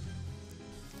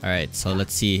 Alright, so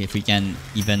let's see if we can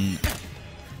even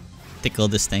tickle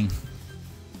this thing.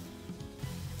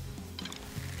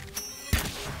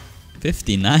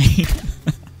 59.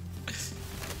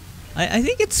 I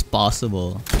think it's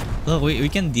possible. Look, we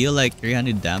can deal like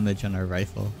 300 damage on our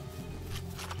rifle.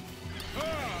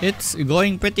 It's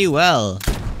going pretty well.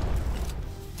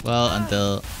 Well,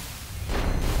 until...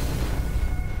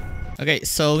 Okay,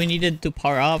 so we needed to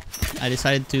power up. I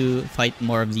decided to fight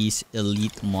more of these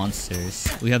elite monsters.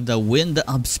 We have the Wind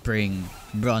Upspring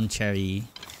Broncherry.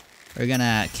 We're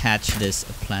gonna catch this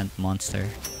plant monster.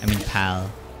 I mean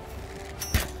pal.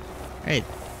 Right,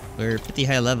 we're pretty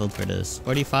high level for this.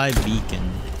 45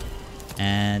 beacon.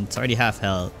 And it's already half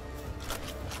health.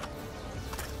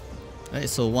 Right,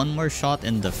 so one more shot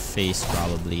in the face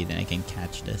probably, then I can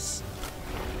catch this.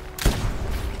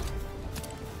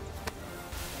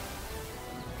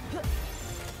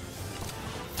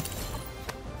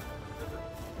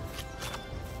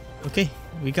 Okay,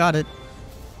 we got it.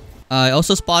 I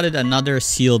also spotted another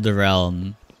sealed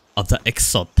realm of the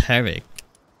exoteric.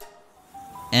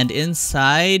 And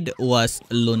inside was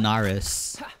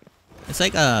Lunaris. It's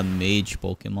like a mage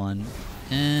Pokemon.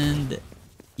 And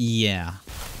yeah.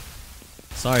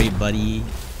 Sorry buddy.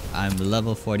 I'm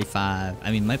level 45.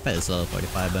 I mean my pet is level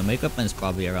 45, but my equipment is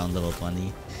probably around level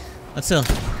 20. But still,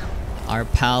 our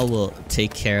pal will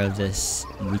take care of this.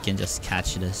 And we can just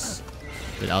catch this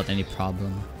without any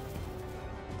problem.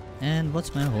 And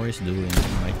what's my horse doing?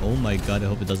 Like, oh my god, I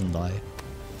hope it doesn't die.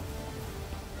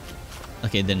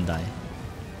 Okay, it didn't die.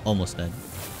 Almost dead.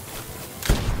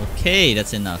 Okay,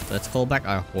 that's enough. Let's call back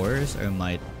our horse, or I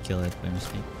might kill it by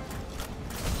mistake.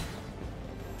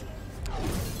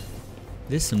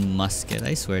 This musket,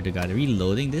 I swear to god,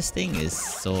 reloading this thing is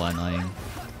so annoying.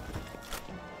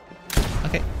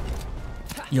 Okay.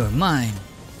 You're mine.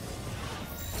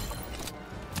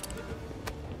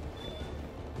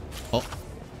 Oh.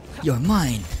 You're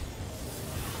mine.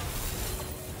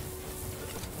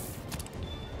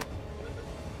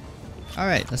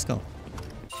 Alright, let's go.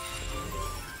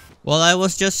 While I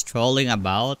was just strolling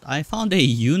about, I found a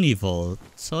univolt.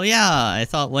 So yeah, I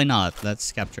thought why not?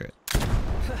 Let's capture it.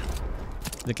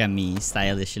 Look at me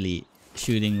stylishly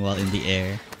shooting while in the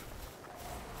air.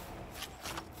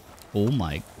 Oh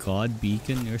my god,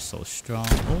 Beacon, you're so strong.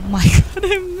 Oh my god,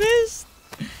 I missed!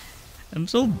 I'm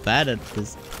so bad at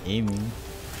this aiming.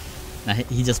 Nah,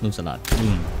 he just moves a lot.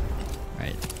 Boom.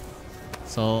 Right.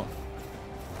 So,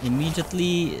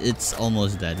 immediately, it's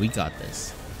almost dead. We got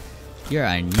this. You're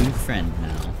our new friend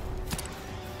now.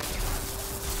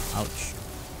 Ouch.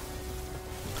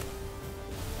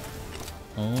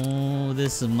 Oh,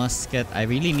 this musket. I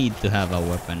really need to have a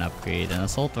weapon upgrade. An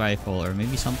assault rifle or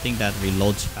maybe something that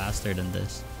reloads faster than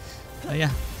this. Oh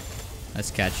yeah. Let's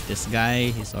catch this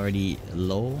guy. He's already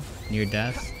low, near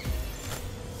death.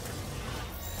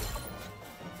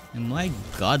 And my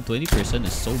god, 20%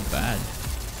 is so bad.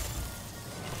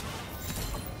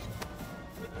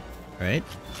 Right?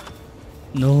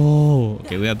 No!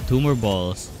 Okay, we have 2 more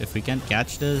balls. If we can't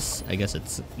catch this, I guess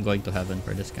it's going to heaven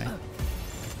for this guy.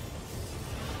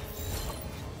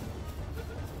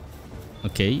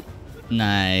 Okay,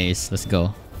 nice. Let's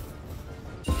go.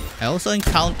 I also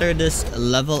encountered this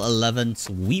level 11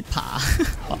 sweeper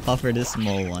for the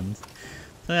small ones.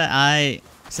 So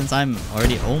since I'm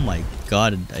already, oh my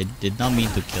god, I did not mean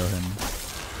to kill him.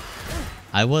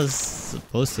 I was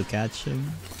supposed to catch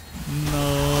him.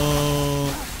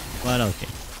 No, but okay.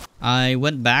 I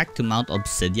went back to Mount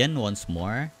Obsidian once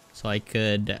more so I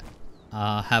could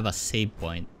have a save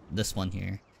point. This one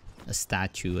here, a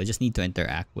statue. I just need to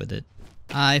interact with it.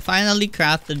 I finally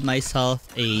crafted myself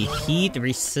a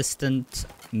heat-resistant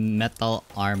metal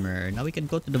armor. Now we can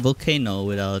go to the volcano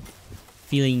without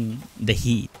feeling the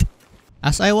heat.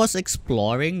 As I was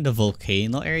exploring the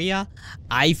volcano area,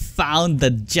 I found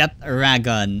the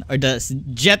Jetragon, or the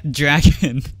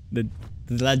Jetragon, the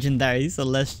legendary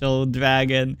celestial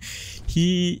dragon.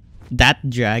 That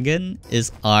dragon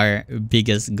is our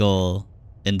biggest goal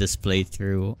in this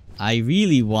playthrough. I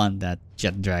really want that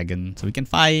Jetragon, so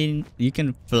you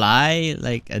can fly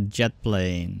like a jet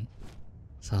plane.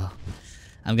 So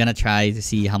I'm gonna try to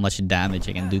see how much damage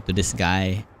I can do to this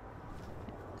guy.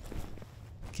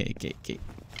 Okay.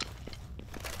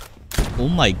 Oh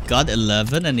my god,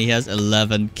 11 and he has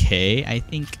 11k. I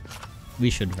think we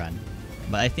should run,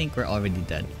 but I think we're already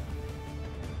dead.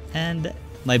 And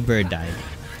my bird died.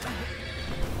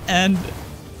 And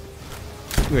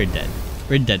we're dead.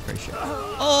 We're dead for sure.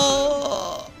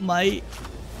 Oh my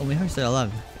heart's still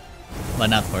alive, but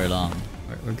not for long.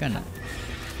 We're gonna.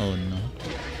 Oh no.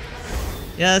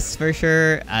 Yes, for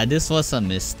sure. This was a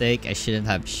mistake. I shouldn't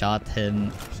have shot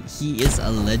him. He is a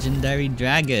legendary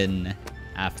dragon,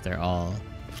 after all.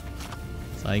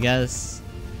 So I guess.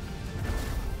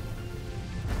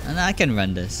 And I can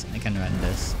run this. I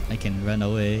can run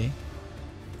away.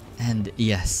 And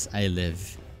yes, I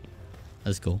live.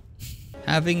 Let's go.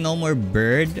 Having no more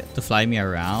bird to fly me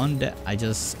around, I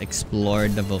just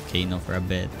explored the volcano for a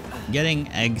bit, getting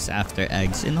eggs after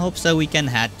eggs in hopes that we can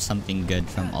hatch something good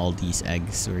from all these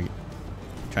eggs we're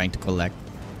trying to collect.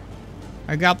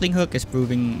 Our grappling hook is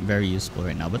proving very useful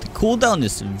right now, but the cooldown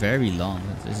is very long.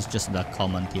 This is just the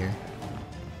common tier.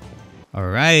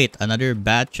 Alright, another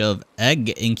batch of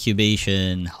egg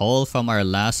incubation, haul from our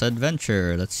last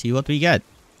adventure. Let's see what we get.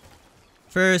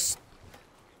 First,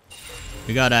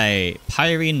 we got a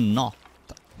Pyrene Knot.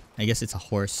 I guess it's a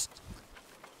horse.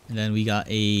 And then we got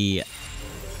a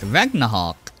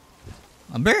Ragnahawk.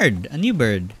 A bird. A new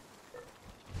bird.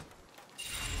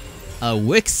 A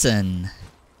Wixen.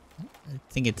 I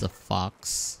think it's a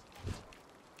fox.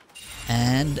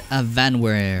 And a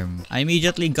Vanworm. I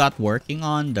immediately got working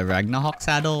on the Ragnahawk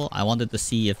saddle. I wanted to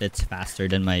see if it's faster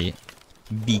than my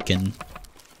beacon.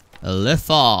 Lift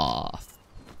off.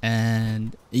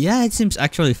 And yeah, it seems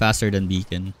actually faster than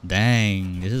beacon.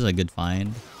 Dang, this is a good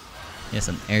find. Yes,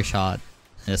 an air shot,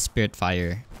 a spirit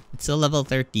fire. It's still level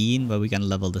 13, but we can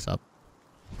level this up.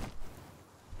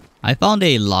 I found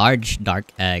a large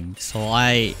dark egg, so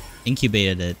I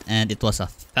incubated it, and it was a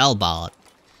Felbout.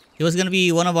 It was gonna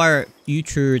be one of our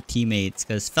future teammates,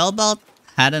 because Felbout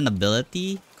had an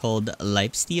ability called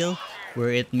Lifesteal,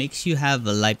 where it makes you have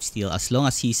a lifesteal as long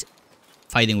as he's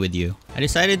fighting with you. I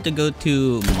decided to go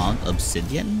to Mount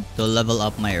Obsidian to level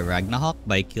up my Ragnahawk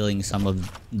by killing some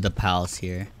of the pals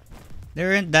here. They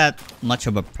aren't that much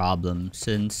of a problem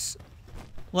since,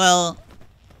 well,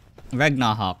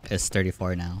 Ragnahawk is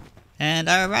 34 now. And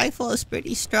our rifle is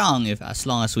pretty strong as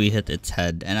long as we hit its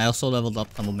head. And I also leveled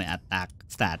up some of my attack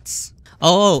stats.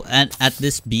 Oh, and at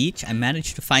this beach, I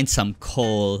managed to find some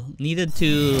coal. Needed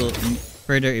to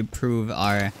further improve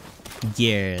our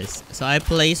gears. So I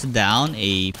placed down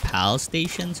a pal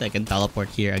station so I can teleport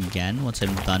here again once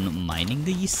I'm done mining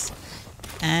these.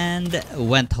 And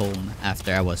went home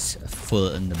after I was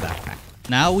full in the backpack.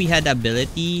 Now we had the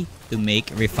ability to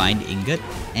make refined ingot,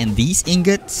 and these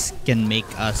ingots can make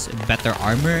us better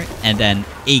armor and an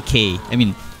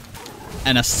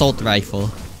an assault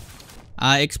rifle.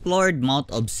 I explored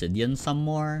Mount Obsidian some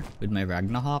more with my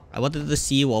Ragnarok. I wanted to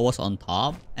see what was on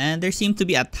top, and there seemed to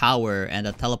be a tower and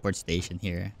a teleport station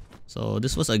here. So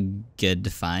this was a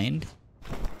good find.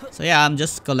 So yeah, I'm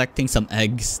just collecting some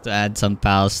eggs to add some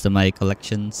pals to my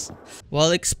collections.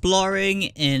 While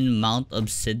exploring in Mount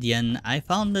Obsidian, I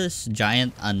found this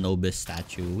giant Anubis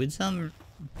statue with some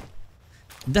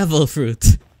devil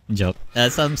fruit. Joke.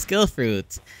 Some skill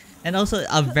fruits. And also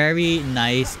a very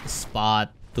nice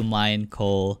spot to mine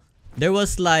coal. There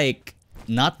was like,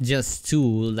 not just 2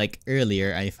 like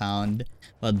earlier I found,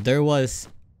 but there was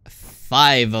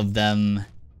 5 of them.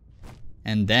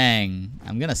 And dang,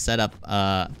 I'm gonna set up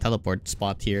a teleport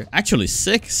spot here. Actually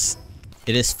 6!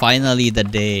 It is finally the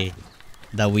day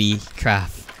that we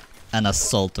craft an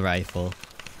assault rifle.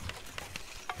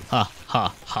 Ha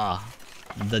ha ha.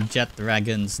 The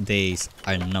Jetragon's days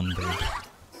are numbered.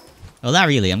 Well, not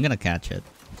really, I'm gonna catch it.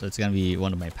 So it's gonna be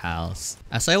one of my pals.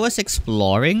 As I was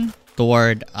exploring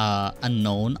toward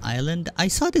unknown island, I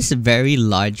saw this very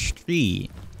large tree.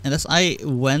 And as I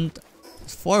went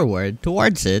forward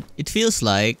towards it, it feels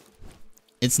like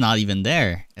it's not even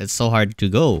there. It's so hard to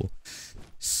go.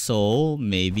 So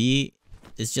maybe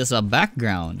it's just a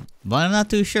background, but I'm not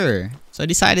too sure. So I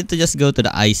decided to just go to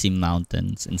the icy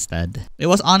mountains instead. It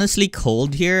was honestly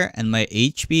cold here and my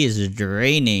HP is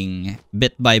draining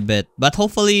bit by bit, but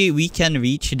hopefully we can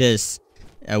reach this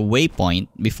waypoint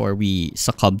before we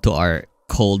succumb to our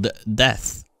cold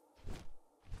death.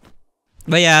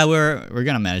 But yeah, we're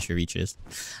gonna manage to reach this.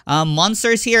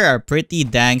 Monsters here are pretty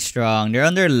dang strong. They're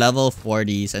under level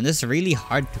 40s and it's really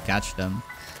hard to catch them.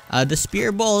 The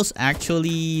spear balls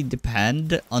actually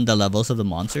depend on the levels of the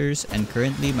monsters, and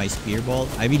currently my spear ball,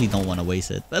 I really don't want to waste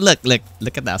it. But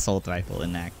look at the assault rifle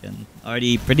in action.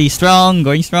 Already pretty strong,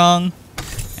 going strong.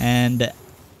 And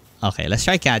okay, let's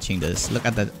try catching this. Look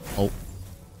at that. Oh,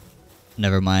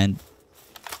 never mind.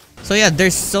 So yeah,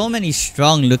 there's so many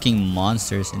strong looking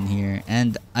monsters in here,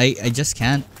 and I just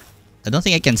can't. I don't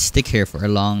think I can stick here for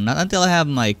long, not until I have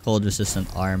my cold resistant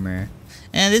armor.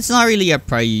 And it's not really a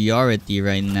priority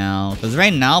right now, because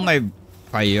right now my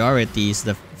priority is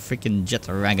the freaking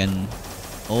Jetragon.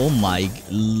 Oh my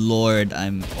lord,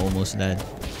 I'm almost dead.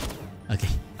 Okay,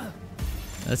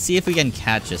 let's see if we can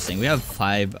catch this thing. We have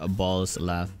 5 balls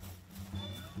left.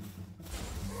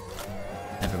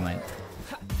 Never mind.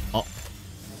 Oh.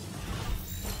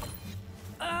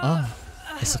 Oh,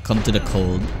 I succumbed to the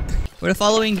cold. For the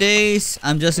following days,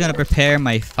 I'm just gonna prepare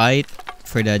my fight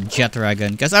for the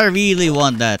Jetragon, because I really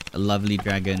want that lovely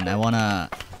dragon. I wanna,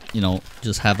 you know,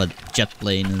 just have a jet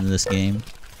plane in this game.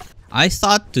 I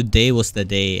thought today was the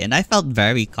day, and I felt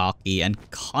very cocky and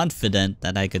confident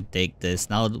that I could take this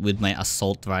now with my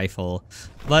assault rifle.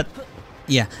 But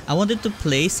yeah, I wanted to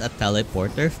place a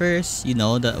teleporter first, you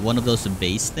know, one of those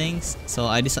base things. So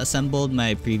I disassembled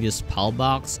my previous PAL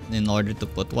box in order to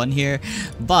put one here.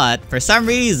 But for some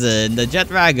reason, the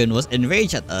Jetragon was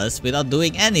enraged at us without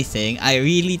doing anything. I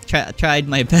really tried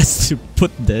my best to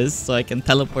put this so I can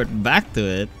teleport back to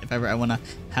it if ever I want to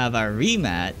have a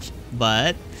rematch.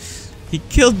 But he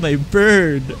killed my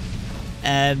bird.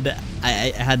 And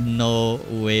I had no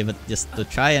way but just to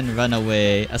try and run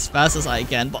away as fast as I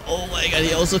can. But oh my god,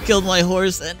 he also killed my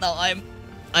horse, and now I'm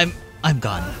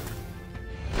gone.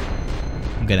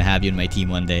 I'm gonna have you in my team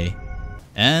one day.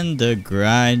 And the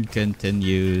grind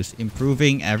continues,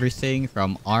 improving everything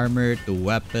from armor to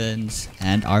weapons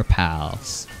and our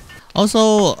pals.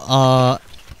 Also,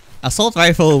 assault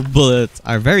rifle bullets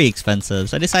are very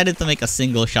expensive, so I decided to make a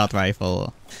single shot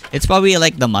rifle. It's probably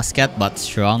like the musket but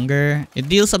stronger. It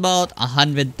deals about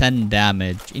 110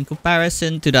 damage in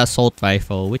comparison to the assault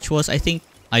rifle, which was I think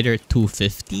either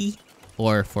 250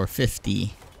 or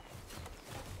 450.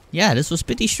 Yeah, this was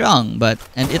pretty strong,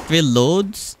 and it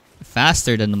reloads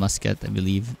faster than the musket, I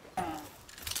believe.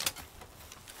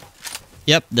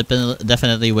 Yep,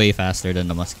 definitely way faster than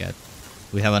the musket.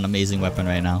 We have an amazing weapon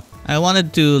right now. I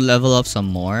wanted to level up some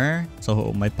more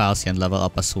so my pals can level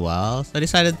up as well. So I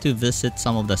decided to visit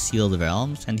some of the sealed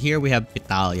realms, and here we have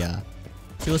Pitalia.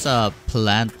 She was a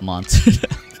plant monster.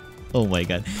 Oh my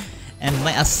god. And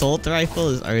my assault rifle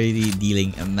is already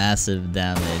dealing a massive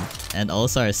damage, and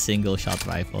also our single shot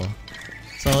rifle.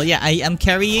 So yeah, I am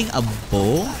carrying a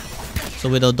bow so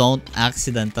we don't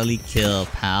accidentally kill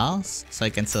pals, so I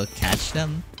can still catch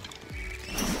them.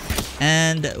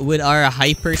 And with our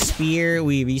hyper spear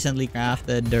we recently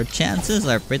crafted, their chances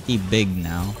are pretty big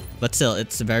now. But still,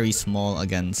 it's very small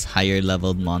against higher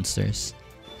leveled monsters.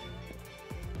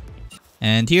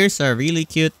 And here's a really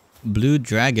cute blue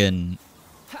dragonfly,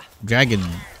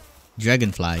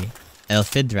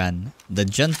 Elphidran, the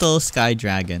gentle sky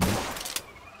dragon.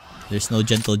 There's no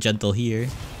gentle here,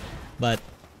 but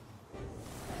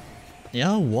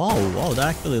yeah, wow,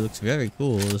 that actually looks very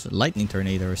cool. It's a lightning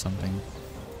tornado or something.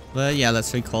 But yeah,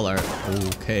 let's recall our...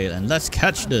 Okay, and let's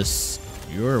catch this.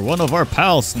 You're one of our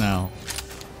pals now.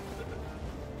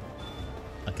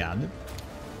 Okay.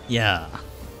 Yeah.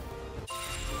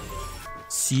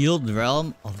 Sealed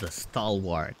Realm of the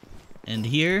Stalwart. And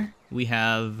here we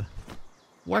have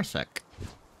Warsec,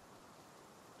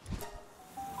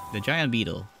 the giant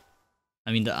beetle.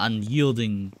 I mean the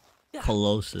unyielding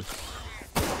Colossus.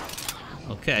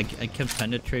 Okay, I can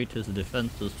penetrate his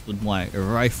defenses with my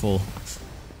rifle.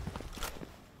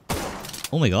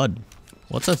 Oh my god.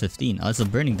 What's a 15? Oh, it's a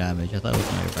burning damage. I thought it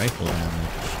was my rifle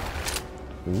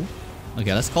damage. Ooh.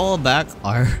 Okay, let's call back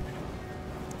our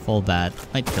full bat.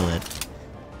 Might kill it.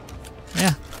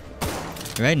 Yeah.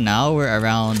 Right now we're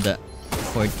around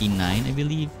 49, I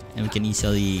believe. And we can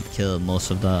easily kill most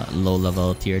of the low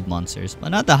level tiered monsters. But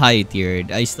not the high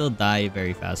tiered. I still die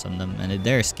very fast on them. And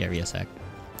they're scary as heck.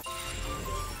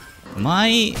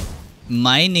 My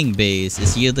mining base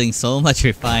is yielding so much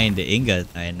refined ingot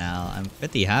right now. I'm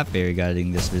pretty happy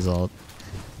regarding this result.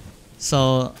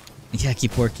 So yeah,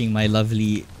 keep working my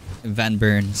lovely Van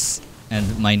Burns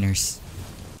and miners.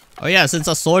 Oh yeah, since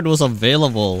a sword was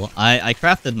available, I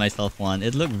crafted myself one.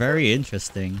 It looked very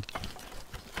interesting.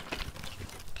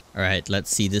 Alright, let's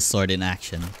see this sword in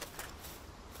action.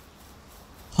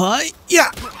 Hi!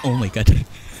 Yeah! Oh my god.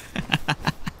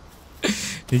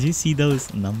 Did you see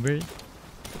those numbers?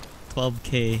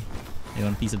 12k. You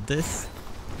want a piece of this?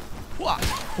 Wow.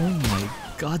 Oh my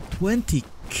god,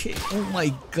 20k. Oh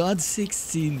my god,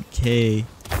 16k.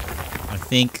 I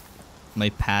think my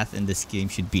path in this game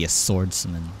should be a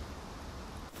swordsman.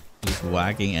 Just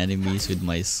whacking enemies with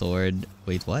my sword.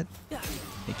 Wait, what?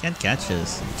 They can't catch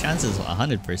us. The chance is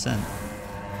 100%.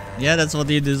 Yeah, that's what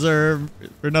you deserve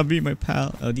for not being my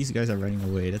pal. Oh, these guys are running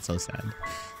away. That's so sad.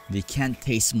 They can't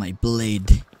taste my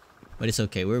blade. But it's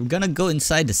okay. We're gonna go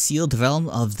inside the sealed realm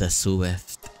of the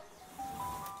Swift.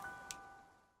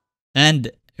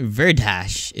 And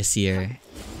Verdash is here.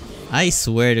 I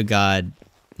swear to god,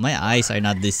 my eyes are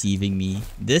not deceiving me.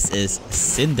 This is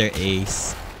Cinder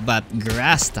Ace, but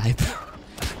grass type.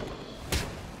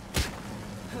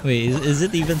 Wait, is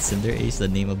it even Cinder Ace, the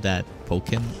name of that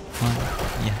Pokemon?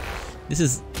 Yeah. This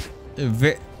is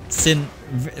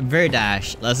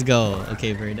Verdash. Let's go.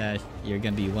 Okay, Verdash, you're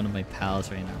gonna be one of my pals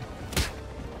right now.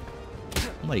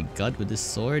 Oh my god, with this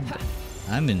sword,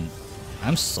 I'm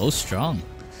so strong.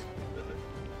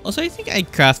 Also, I think I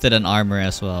crafted an armor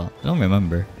as well. I don't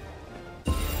remember.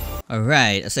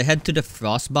 Alright, as I head to the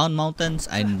Frostbound Mountains,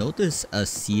 I noticed a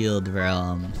sealed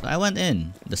realm. So I went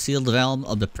in. The sealed realm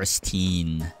of the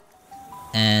Pristine.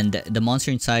 And the monster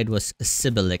inside was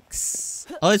Sibilix.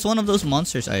 Oh, it's one of those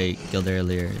monsters I killed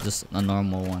earlier. Just a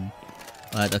normal one.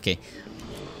 But okay.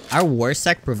 Our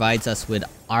Warsec provides us with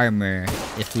armor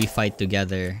if we fight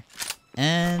together.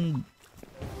 And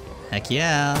heck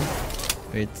yeah.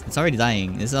 It's already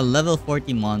dying. It's a level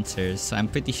 40 monster, so I'm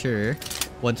pretty sure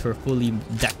once we're fully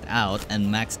decked out and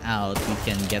maxed out, we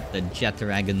can get the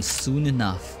Jetragon soon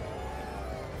enough.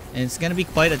 And it's gonna be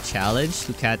quite a challenge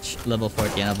to catch level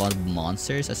 40 and above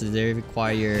monsters, as they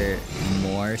require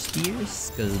more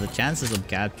spears, because the chances of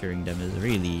capturing them is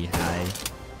really high.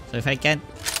 So if I can't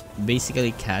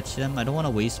basically catch them, I don't want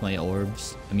to waste my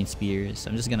spears.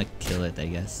 I'm just gonna kill it, I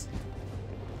guess.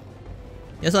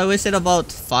 Yeah, so I wasted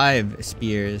about 5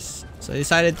 spears. So I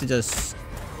decided to just,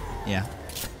 yeah,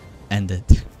 end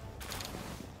it.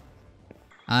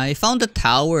 I found a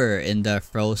tower in the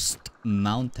Frost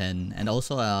Mountain and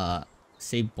also a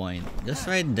save point. Just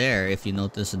right there if you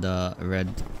notice the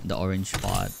orange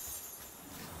spot.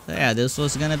 So yeah, this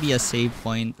was gonna be a save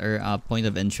point or a point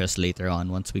of interest later on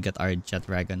once we get our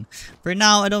Jetragon. For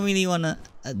now, I don't really wanna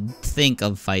think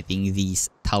of fighting these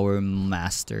tower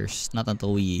masters. Not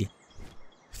until we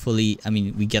we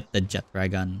get the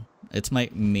Jetragon. It's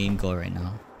my main goal right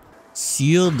now.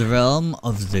 Sealed Realm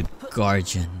of the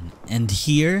Guardian. And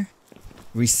here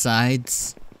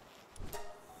resides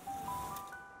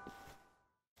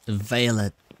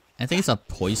Violet. I think it's a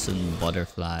poison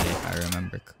butterfly if I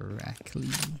remember correctly.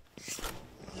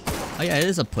 Oh yeah, it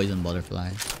is a poison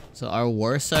butterfly. So our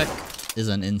Warsec is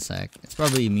an insect. It's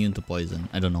probably immune to poison.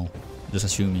 I don't know. Just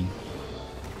assuming.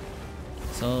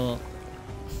 So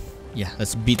Yeah,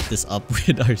 let's beat this up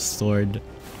with our sword.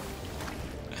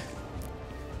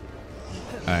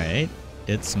 Alright.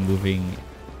 It's moving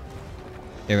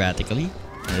erratically.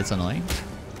 And it's annoying.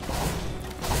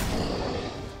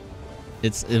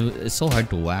 It's so hard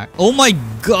to whack. Oh my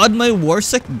god, my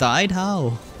Warsec died?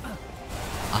 How?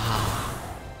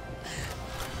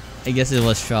 I guess it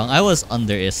was strong. I was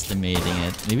underestimating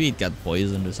it. Maybe it got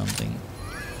poisoned or something.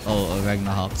 Oh,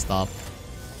 Ragnarok, stop.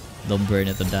 Don't burn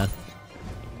it to death.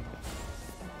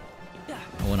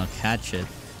 I wanna catch it.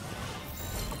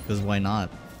 Because why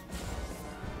not?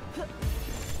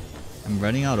 I'm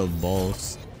running out of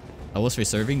balls. I was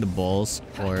reserving the balls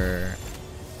for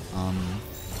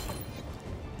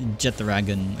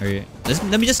Jetragon, or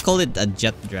let me just call it a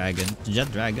Jetragon.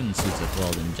 Jetragon suits it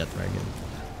well in Jetragon.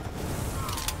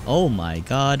 Oh my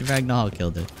god, Ragnarok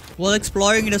killed it. While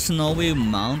exploring the snowy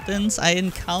mountains, I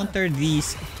encountered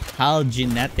these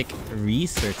genetic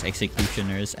research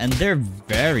executioners, and they're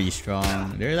very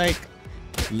strong. They're like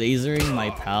lasering my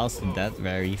pals to death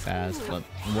very fast, but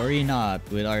worry not.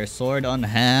 With our sword on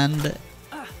hand,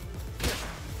 I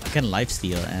can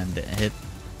lifesteal and hit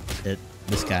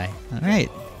this guy. Alright,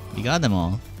 we got them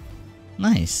all.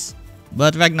 Nice.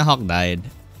 But Ragnarok died.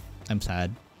 I'm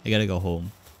sad. I gotta go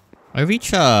home. I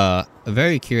reached a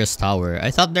very curious tower.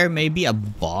 I thought there may be a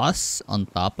boss on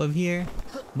top of here,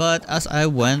 but as I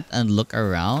went and looked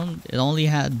around, it only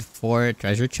had 4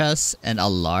 treasure chests and a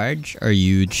large or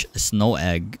huge snow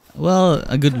egg. Well,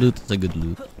 a good loot is a good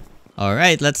loot.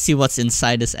 Alright, let's see what's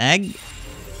inside this egg.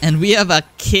 And we have an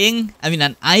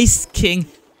Ice King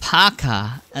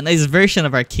Paka. A nice version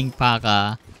of our King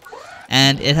Paka.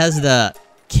 And it has the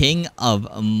King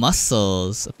of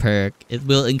Muscles perk. It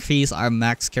will increase our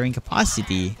max carrying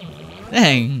capacity.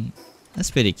 Dang,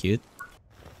 that's pretty cute.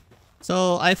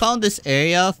 So I found this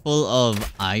area full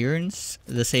of irons,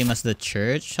 the same as the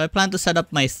church. So I plan to set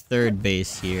up my 3rd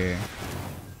base here.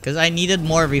 Because I needed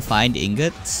more refined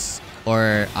ingots,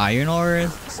 or iron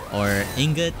ores, or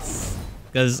ingots.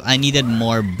 Because I needed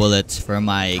more bullets for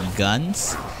my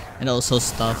guns. And also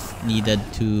stuff needed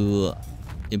to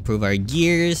improve our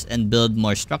gears and build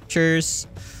more structures.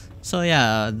 So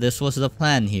yeah, this was the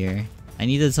plan here. I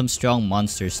needed some strong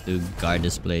monsters to guard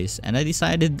this place, and I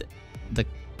decided to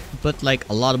put like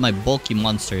a lot of my bulky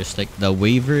monsters like the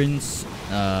wyverns,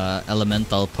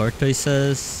 elemental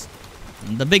tortoises,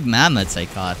 the big mammoths I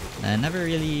caught. I never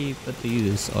really put to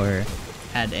use or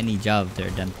had any job for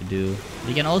them to do.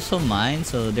 They can also mine,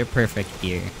 so they're perfect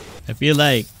here. I feel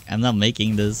like I'm not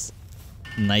making this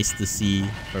nice to see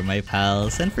for my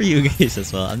pals and for you guys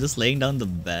as well. I'm just laying down the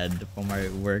bed for my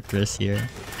workers here.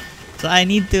 So I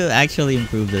need to actually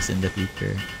improve this in the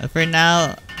future. But for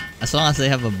now, as long as I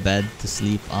have a bed to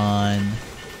sleep on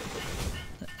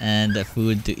and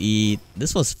food to eat,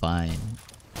 this was fine.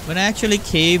 When I actually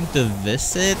came to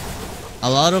visit, a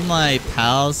lot of my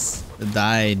pals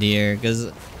died here because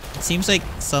it seems like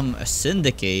some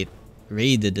syndicate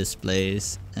raided this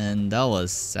place, and that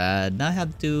was sad. Now I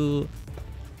have to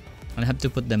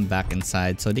put them back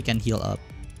inside so they can heal up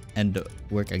and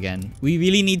work again. We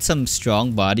really need some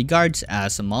strong bodyguards,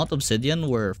 as Mount Obsidian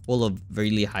were full of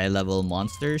really high level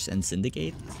monsters and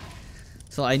syndicates.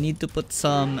 So I need to put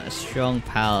some strong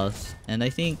pals, and I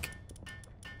think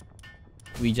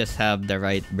we just have the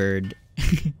right bird,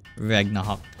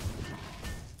 Ragnarok,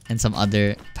 and some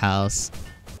other pals.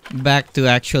 Back to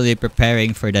actually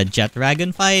preparing for the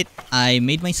Jetragon fight, I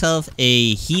made myself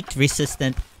a heat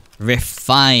resistant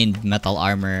refined metal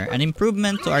armor, an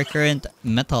improvement to our current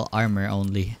metal armor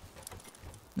only.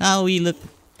 Now we look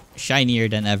shinier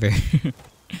than ever.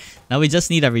 Now we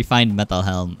just need a refined metal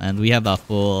helm, and we have a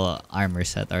full armor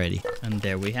set already. And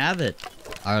there we have it,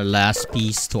 our last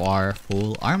piece to our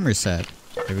full armor set,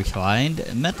 the refined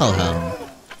metal helm.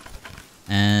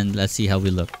 And let's see how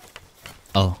we look.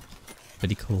 Oh,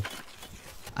 pretty cool.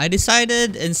 I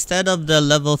decided instead of the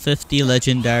level 50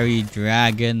 legendary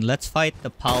dragon, let's fight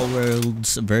the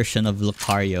Palworld's version of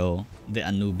Lucario, the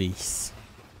Anubis.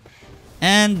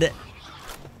 And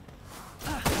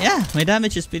yeah, my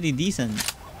damage is pretty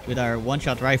decent with our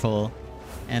one-shot rifle.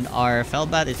 And our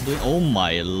Felbat is doing... Oh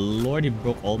my lord, he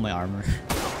broke all my armor.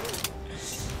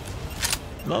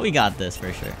 But we got this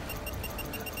for sure.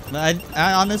 But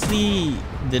I honestly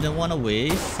didn't want to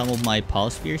waste some of my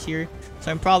pulse spears here. So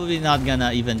I'm probably not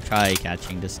gonna even try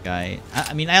catching this guy.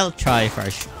 I mean, I'll try for a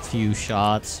few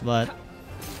shots, but...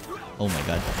 Oh my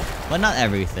god. But not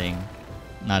everything.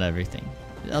 Not everything.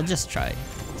 I'll just try.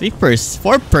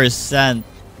 4%.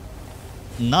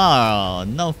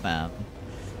 No fam.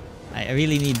 I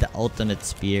really need the ultimate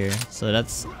spear. So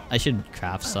I should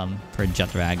craft some for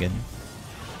Jetragon.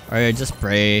 Or just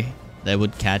pray that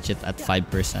would catch it at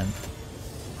 5%.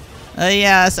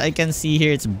 Yes, I can see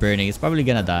here it's burning. It's probably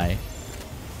gonna die.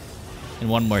 And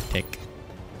one more tick.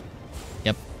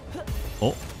 Yep.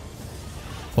 Oh.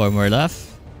 4 more left.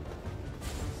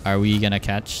 Are we gonna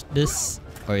catch this?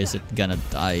 Or is it gonna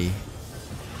die?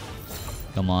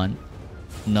 Come on.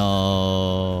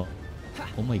 No.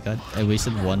 Oh my god. I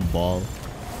wasted 1 ball.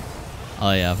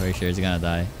 Oh yeah, for sure it's gonna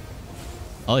die.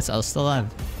 Oh, it's still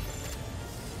alive.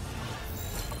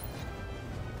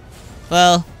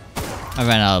 Well, I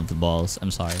ran out of the balls.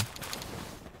 I'm sorry.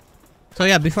 So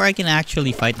yeah, before I can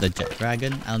actually fight the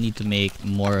Jetragon, I'll need to make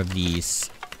more of these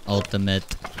ultimate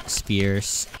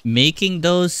spears. Making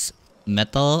those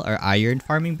metal or iron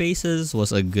farming bases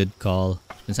was a good call,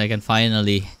 since I can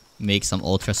finally make some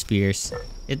ultra spears.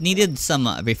 It needed some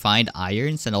refined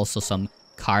irons and also some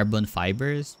carbon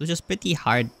fibers, which is pretty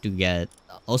hard to get.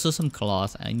 Also some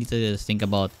cloth. I need to think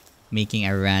about making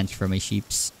a ranch for my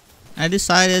sheeps. I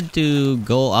decided to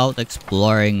go out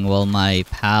exploring while my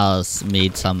pals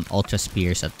made some ultra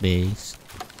spears at base.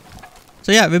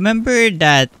 So yeah, remember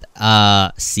that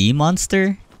sea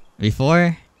monster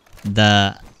before?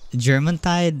 The German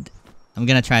Tide? I'm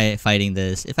gonna try fighting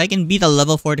this. If I can beat a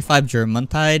level 45 German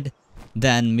Tide,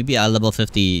 then maybe a level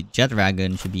 50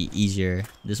 Jetragon should be easier.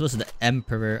 This was the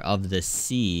Emperor of the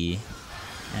Sea,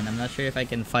 and I'm not sure if I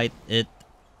can fight it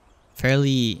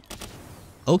fairly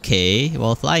okay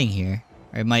while flying here.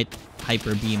 Or it might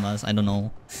hyper beam us, I don't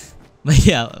know. But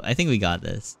yeah, I think we got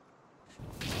this.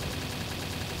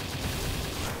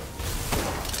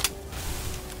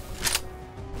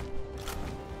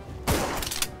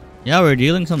 Yeah, we're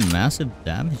dealing some massive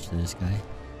damage to this guy.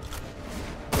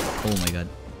 Oh my god.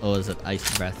 Oh, is that ice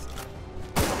breath?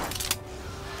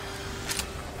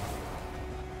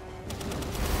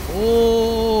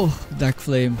 Oh, dark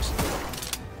flames.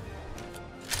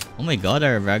 Oh my god,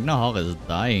 our Ragnarok is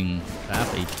dying.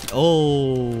 Half HP.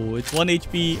 Oh, it's 1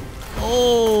 HP.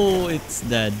 Oh, it's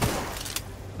dead.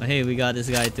 Oh, hey, we got this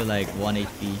guy to like 1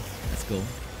 HP. Let's go.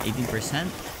 18%.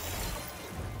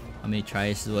 How many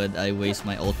tries would I waste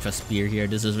my ultra spear here?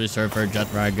 This is reserved for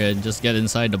Jetragon. Just get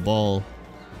inside the ball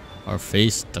or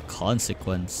face the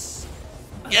consequence.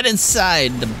 Get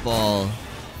inside the ball.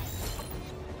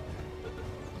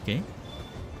 Okay.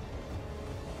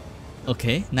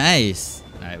 Okay, nice.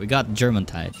 Alright, we got German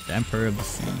Tide, the Emperor of the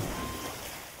Sea.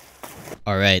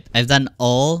 Alright, I've done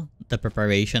all the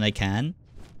preparation I can.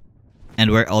 And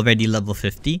we're already level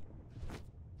 50.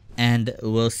 And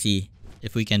we'll see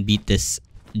if we can beat this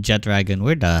Jetragon.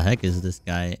 Where the heck is this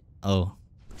guy? Oh.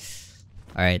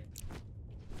 Alright.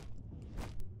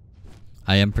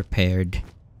 I am prepared.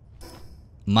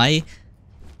 My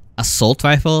assault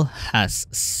rifle has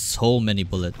so many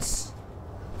bullets.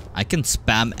 I can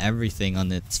spam everything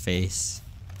on its face.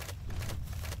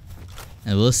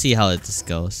 And we'll see how this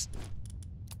goes.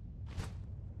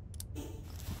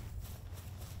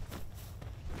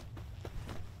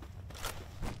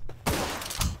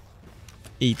 Oh,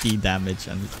 80 damage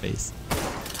on its face.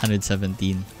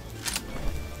 117.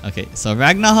 Okay, so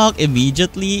Ragnarok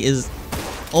immediately is...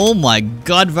 Oh my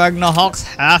god, Ragnarok's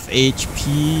half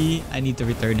HP. I need to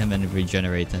return him and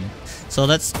regenerate him. So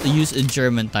let's use a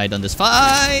German Tide on this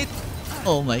fight.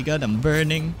 Oh my god, I'm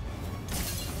burning.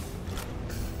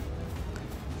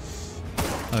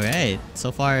 Alright,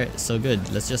 so far so good.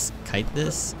 Let's just kite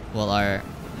this while our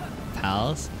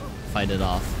pals fight it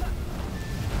off.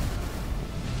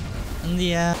 And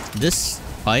yeah, this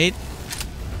fight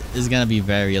is gonna be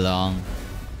very long.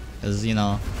 Because, you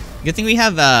know, good thing we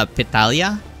have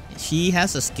Pitalia. She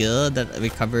has a skill that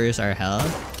recovers our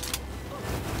health.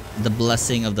 The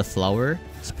Blessing of the Flower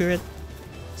Spirit.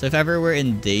 So if ever we're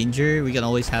in danger, we can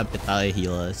always have Pitalia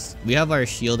heal us. We have our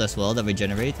shield as well that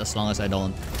regenerates as long as I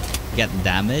don't get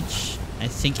damage. I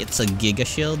think it's a Giga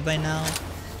Shield by now.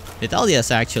 Pitalia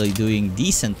is actually doing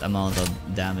decent amount of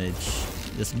damage.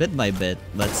 Just bit by bit,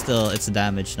 but still it's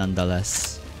damage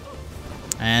nonetheless.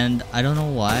 And I don't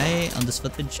know why on this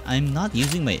footage I'm not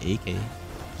using my AK.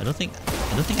 I don't think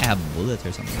I have bullets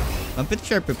or something. I'm pretty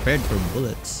sure I prepared for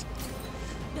bullets.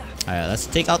 Alright, let's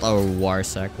take out our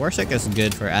Warsec. Warsec is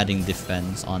good for adding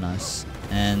defense on us.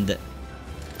 And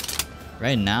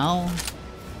right now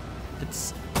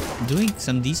it's doing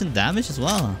some decent damage as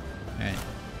well. Alright.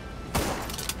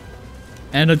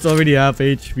 And it's already half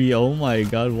HP. Oh my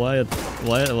god, what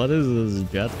is this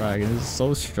Jetragon? It's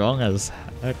so strong as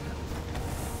heck.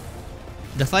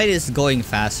 The fight is going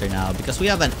faster now because we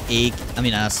have an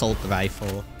assault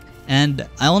rifle. And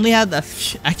I only had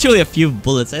actually a few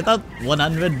bullets. I thought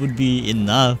 100 would be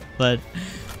enough, but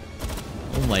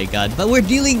oh my god. But we're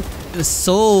dealing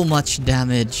so much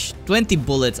damage. 20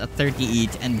 bullets at 30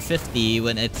 each and 50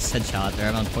 when it's headshot,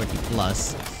 or around 40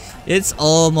 plus. It's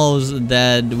almost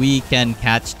dead. We can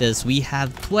catch this. We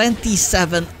have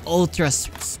 27 Ultra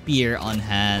Spear on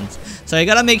hand. So I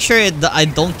gotta make sure I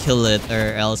don't kill it,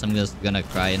 or else I'm just gonna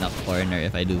cry in a corner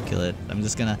if I do kill it. I'm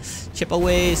just gonna chip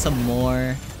away some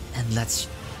more. And let's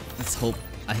hope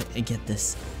I get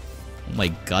this. Oh my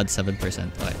god, 7%.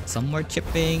 Alright, some more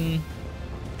chipping.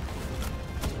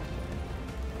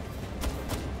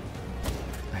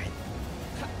 Alright.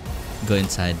 Go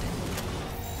inside.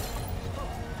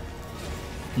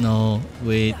 No,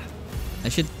 wait. I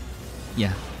should...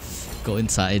 Yeah. Go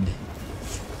inside.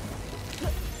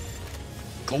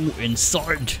 Go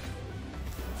inside!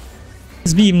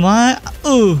 Let's be my...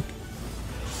 Oh!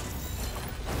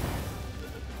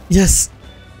 Yes!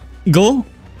 Go!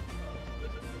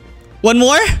 One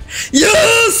more?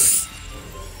 Yes!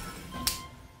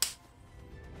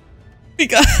 We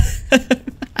got...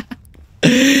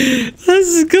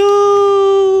 Let's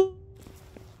go!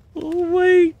 Oh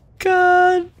my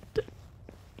god!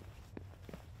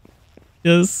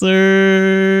 Yes,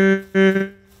 sir!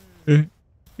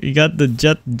 We got the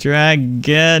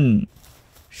Jetragon!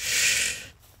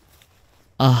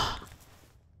 Ah.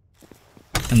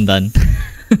 I'm done.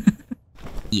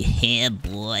 Yeah,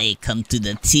 boy, come to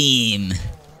the team.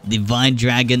 Divine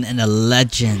Dragon and a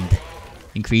Legend.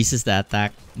 Increases the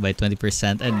attack by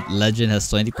 20%, and Legend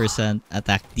has 20%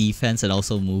 attack defense and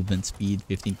also movement speed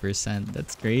 15%.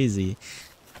 That's crazy.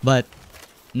 But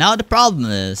now the problem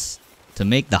is to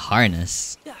make the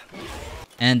harness.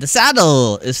 And the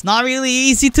saddle is not really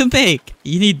easy to make.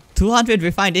 You need 200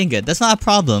 refined ingot. That's not a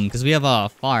problem because we have a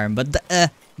farm. But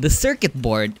the circuit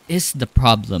board is the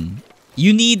problem.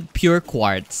 You need pure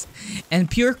quartz. And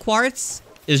pure quartz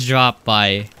is dropped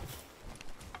by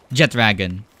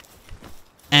Jetragon.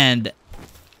 And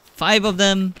 5 of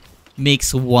them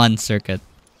makes 1 circuit.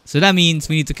 So that means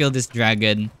we need to kill this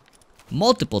dragon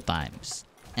multiple times.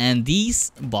 And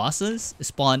these bosses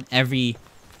spawn every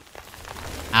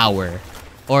hour.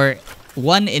 Or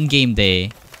 1 in-game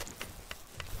day.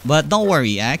 But don't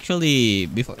worry, actually,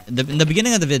 in the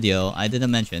beginning of the video, I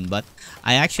didn't mention, but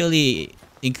I actually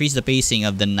increased the pacing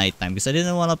of the nighttime because I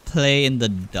didn't want to play in the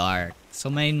dark. So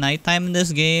my nighttime in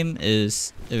this game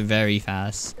is very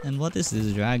fast. And what is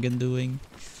this dragon doing?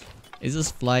 He's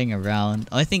just flying around.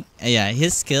 Oh, I think, yeah,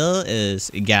 his skill is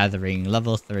gathering,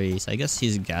 level 3. So I guess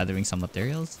he's gathering some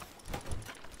materials.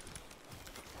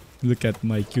 Look at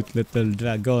my cute little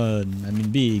dragon. I mean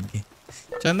big.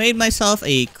 So I made myself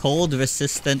a cold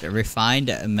resistant refined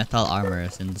metal armor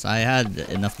since I had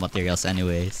enough materials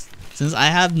anyways. Since I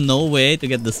have no way to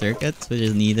get the circuits which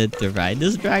is needed to ride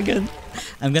this dragon,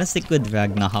 I'm gonna stick with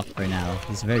Ragnarok for now.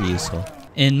 It's very useful.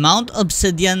 In Mount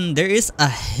Obsidian, there is a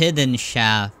hidden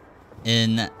shaft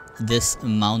in this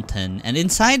mountain. And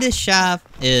inside this shaft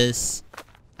is,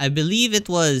 I believe it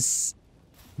was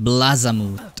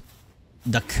Blazamut,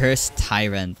 the cursed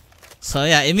tyrant. So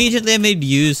yeah, immediately I made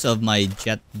use of my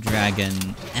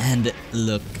Jetragon, and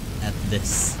look at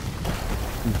this.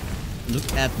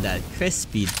 Look at that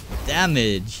crispy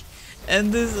damage,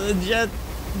 and this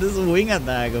wing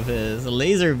attack of his,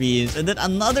 laser beams, and then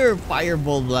another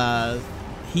fireball blast.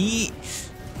 He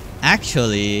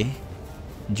actually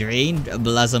drained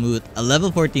Blazamut, a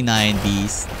level 49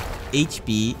 beast,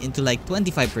 HP into like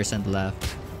 25%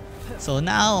 left. So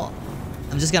now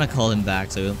I'm just gonna call him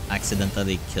back so we don't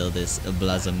accidentally kill this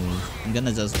Blazamut. I'm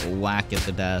gonna just whack it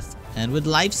to death. And with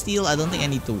lifesteal, I don't think I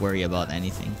need to worry about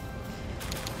anything.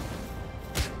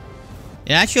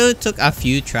 It actually took a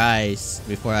few tries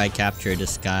before I captured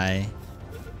this guy.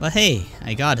 But hey,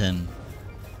 I got him.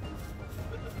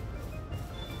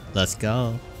 Let's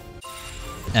go.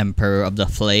 Emperor of the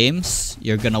Flames,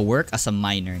 you're gonna work as a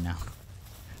miner now.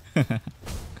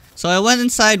 So I went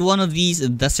inside one of these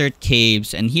desert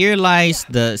caves, and here lies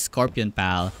the Scorpion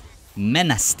Pal,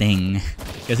 Menacing.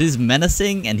 Because he's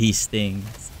menacing and he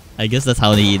stings. I guess that's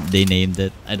how they named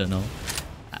it. I don't know.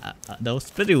 That was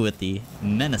pretty witty.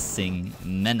 Menacing.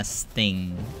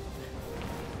 Menacing.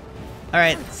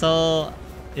 Alright, so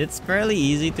it's fairly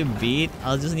easy to beat.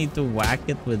 I'll just need to whack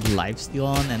it with lifesteal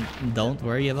on and don't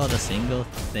worry about a single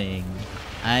thing.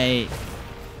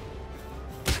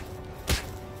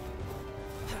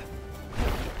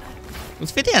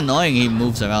 It's pretty annoying he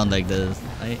moves around like this.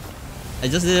 I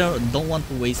just don't want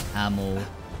to waste ammo.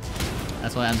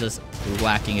 That's why I'm just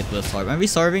whacking it with a sword. I'm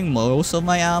reserving most of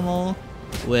my ammo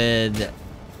with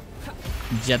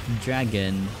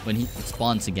Jetragon when he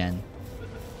spawns again.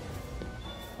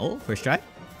 Oh, first try?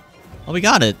 Oh, we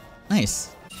got it.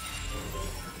 Nice.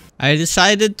 I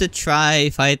decided to try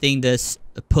fighting this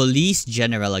police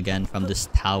general again from this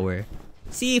tower.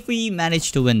 See if we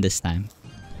manage to win this time.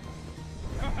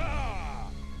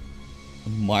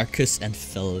 Marcus and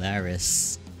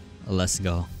Phalaris. Let's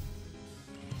go.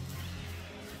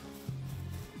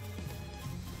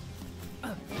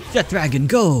 Jetragon,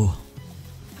 go!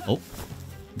 Oh,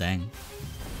 dang.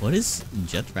 What is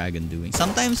Jetragon doing?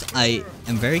 Sometimes I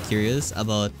am very curious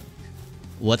about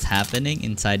what's happening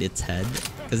inside its head.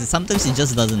 Because sometimes it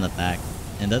just doesn't attack.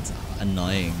 And that's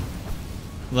annoying.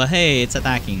 But hey, it's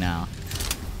attacking now.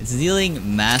 It's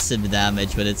dealing massive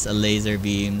damage with its laser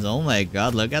beams. Oh my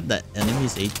god, look at the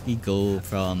enemy's HP go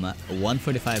from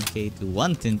 145k to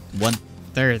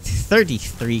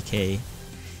 133k.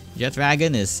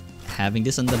 Jetragon is having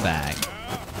this on the bag.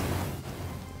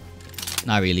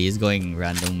 Not really, he's going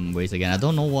random ways again. I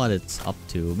don't know what it's up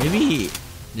to. Maybe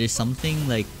there's something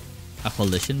like a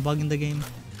collision bug in the game.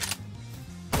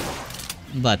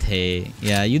 But hey,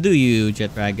 yeah, you do you,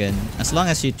 Jetragon. As long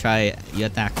as you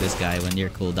attack this guy when your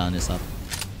cooldown is up.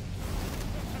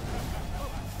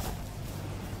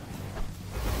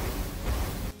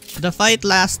 The fight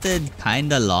lasted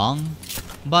kinda long,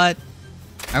 but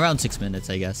around 6 minutes,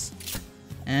 I guess.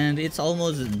 And it's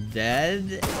almost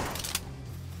dead.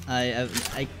 I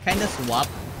kinda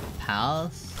swapped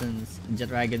pals since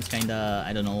Jetragon's kinda,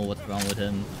 I don't know what's wrong with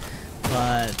him.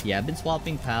 But yeah, I've been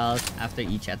swapping pals after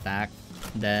each attack.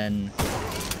 Then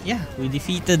yeah, we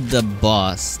defeated the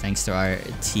boss thanks to our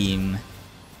team.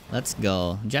 Let's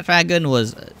go. Jetragon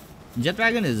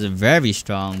is very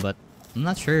strong, but I'm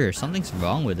not sure. Something's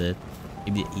wrong with it.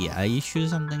 Maybe AI issue or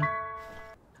something.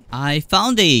 I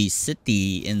found a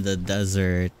city in the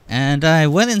desert and I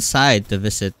went inside to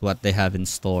visit what they have in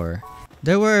store.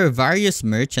 There were various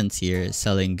merchants here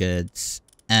selling goods,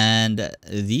 and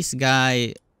this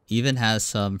guy even has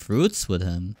some fruits with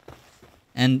him.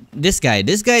 And this guy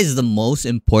is the most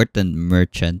important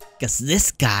merchant, because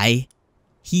this guy,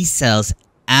 he sells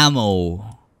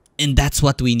ammo, and that's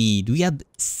what we need. We have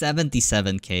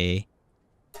 77k,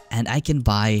 and I can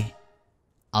buy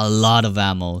a lot of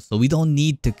ammo, so we don't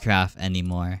need to craft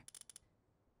anymore.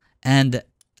 And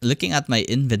looking at my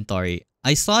inventory,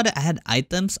 I saw that I had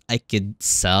items I could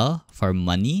sell for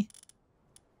money,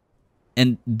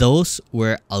 and those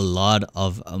were a lot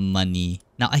of money.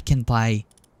 Now I can buy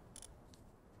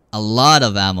a lot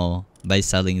of ammo by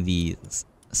selling these.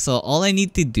 So all I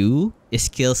need to do is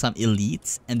kill some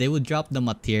elites, and they will drop the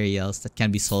materials that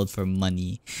can be sold for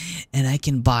money, and I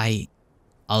can buy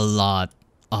a lot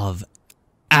of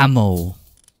ammo.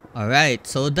 Alright,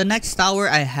 so the next tower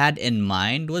I had in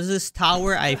mind was this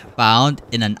tower I found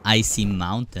in an icy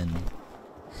mountain.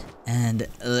 And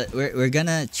we're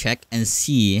gonna check and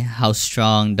see how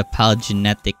strong the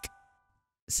Palgenetic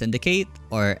Syndicate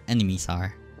or enemies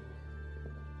are.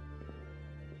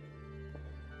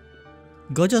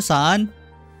 Gojo-san?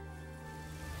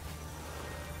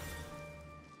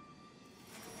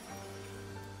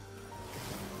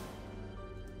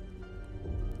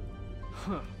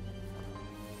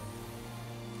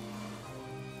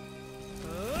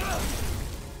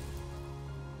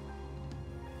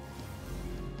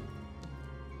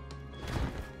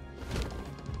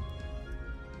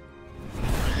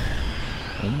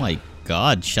 Oh my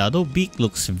god, Shadowbeak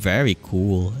looks very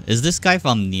cool. Is this guy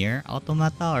from Nier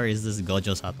Automata or is this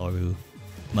Gojo Satoru?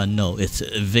 But no, it's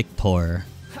Victor.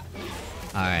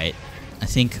 Alright, I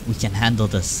think we can handle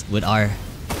this with our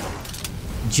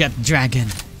Jetragon.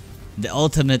 The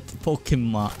ultimate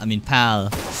Pokemon, Pal.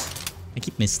 I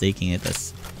keep mistaking it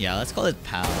as, yeah, let's call it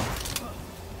Pal.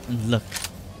 And look,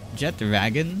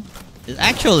 Jetragon is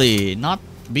actually not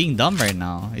being dumb right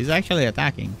now. He's actually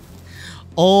attacking.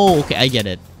 Oh, okay, I get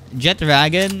it.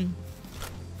 Jetragon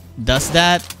does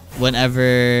that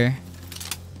whenever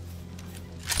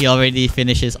he already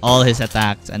finishes all his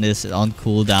attacks and is on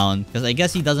cooldown. Because I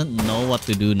guess he doesn't know what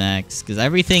to do next, because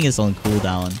everything is on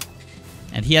cooldown.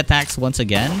 And he attacks once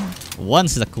again,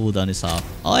 once the cooldown is off.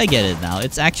 Oh, I get it now.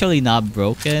 It's actually not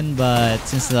broken, but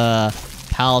since the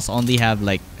pals only have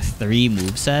like 3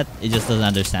 moveset, it just doesn't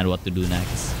understand what to do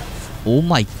next. Oh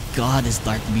my god, this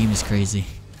Dark Beam is crazy.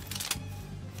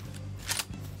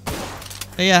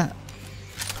 But yeah,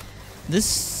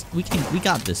 we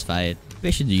got this fight. Maybe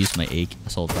I should use my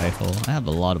assault rifle. I have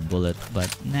a lot of bullets,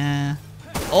 but nah.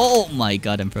 Oh my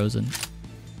god, I'm frozen.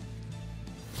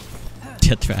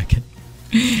 Jetragon.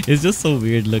 It's just so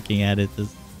weird looking at it,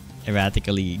 just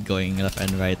erratically going left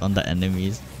and right on the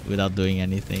enemies without doing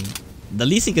anything. The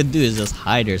least he could do is just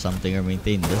hide or something, or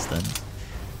maintain distance,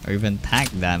 or even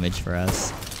tank damage for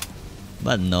us.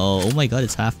 But no, oh my god,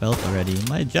 it's half health already.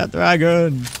 My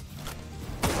Jetragon!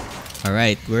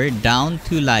 Alright, we're down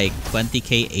to like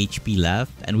 20k HP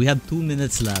left and we have 2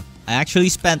 minutes left. I actually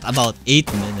spent about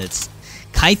 8 minutes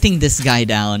kiting this guy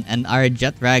down and our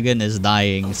Jetragon is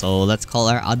dying. So let's call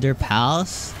our other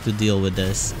pals to deal with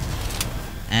this.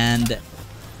 And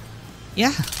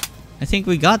yeah, I think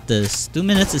we got this. 2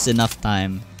 minutes is enough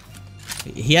time.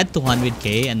 He had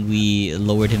 200k and we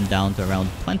lowered him down to around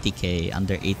 20k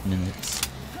under 8 minutes.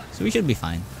 So we should be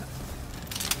fine.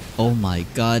 Oh my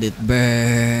god, it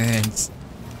burns.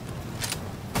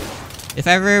 If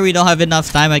ever we don't have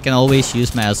enough time, I can always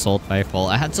use my assault rifle.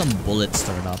 I had some bullets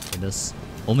stored up for this.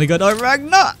 Oh my god, our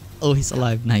Ragnar! Oh, he's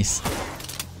alive. Nice.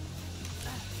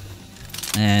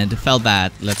 And fell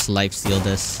bad. Let's lifesteal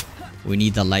this. We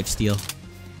need the lifesteal.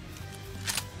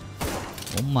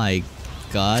 Oh my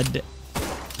god.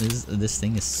 This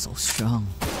thing is so strong.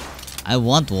 I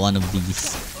want one of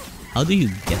these. How do you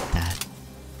get that?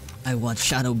 I want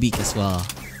Shadow Beak as well.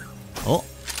 Oh.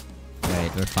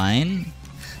 Alright, we're fine.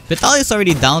 Vital is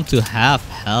already down to half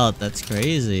health. That's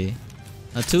crazy.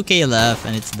 2k left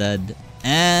and it's dead.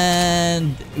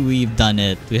 And we've done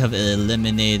it. We have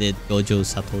eliminated Gojo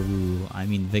Satoru. I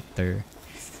mean Victor.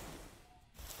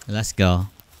 Let's go.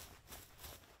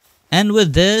 And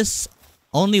with this,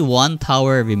 only one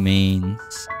tower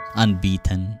remains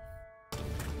unbeaten.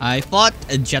 I fought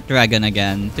a Jetragon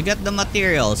again to get the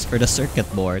materials for the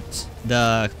circuit boards,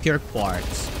 the pure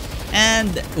quartz.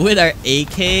 And with our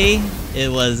AK,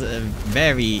 it was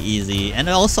very easy. And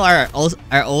also our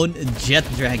own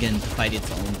Jetragon to fight its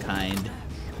own kind.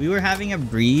 We were having a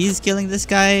breeze killing this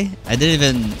guy. I didn't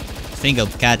even think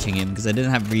of catching him because I didn't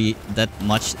have that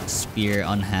much spear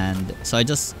on hand. So I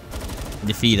just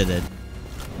defeated it.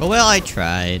 But well, I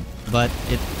tried, but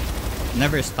it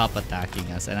never stopped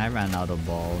attacking us and I ran out of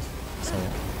balls. So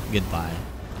goodbye.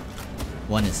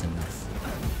 One is enough.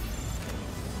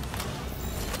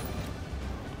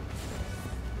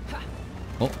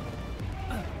 Oh.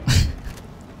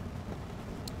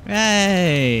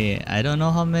 Hey, I don't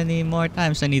know how many more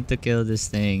times I need to kill this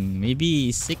thing.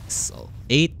 Maybe 6,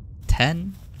 8,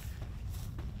 10.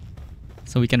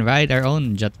 So we can ride our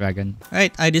own Jetragon.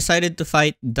 Alright, I decided to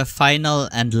fight the final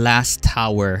and last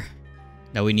tower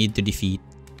that we need to defeat.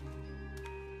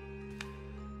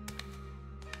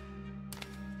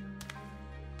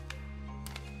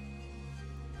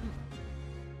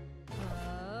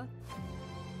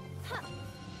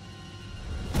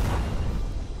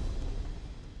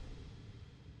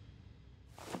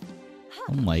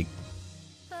 Oh my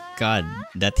god,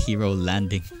 that hero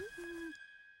landing.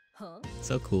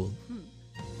 So cool.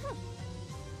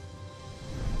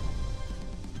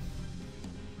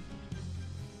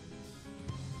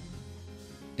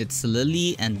 It's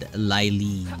Lily and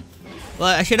Lily.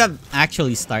 Well, I should have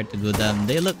actually started with them.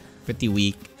 They look pretty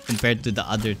weak compared to the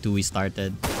other two we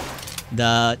started.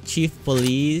 The Chief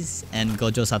Police and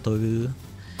Gojo Satoru.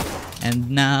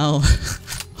 And now...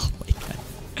 oh my god.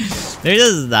 They're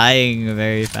just dying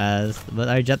very fast. But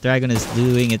our Jetragon is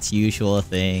doing its usual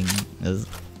thing.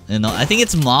 You know, I think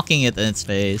it's mocking it in its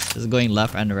face. It's going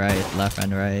left and right, left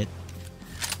and right.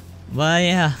 But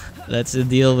yeah, let's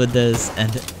deal with this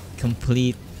and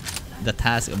complete the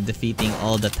task of defeating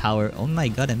all the tower. Oh my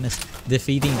god, I missed.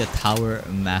 Defeating the tower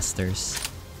masters.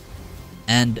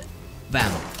 And bam.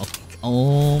 Okay.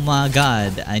 Oh my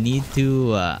god, I need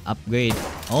to upgrade.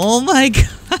 Oh my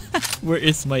god. Where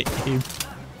is my aim?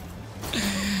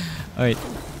 Alright.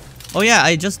 Oh yeah,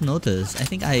 I just noticed. I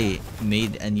think I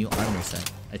made a new armor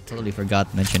set. I totally forgot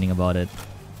mentioning about it.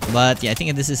 But yeah, I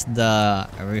think this is the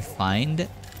refined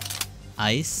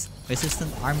ice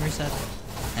resistant armor set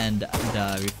and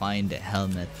the refined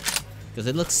helmet because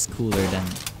it looks cooler than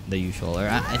the usual, or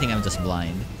I think I'm just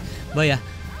blind. But yeah,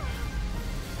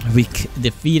 we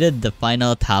defeated the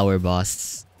final tower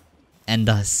boss and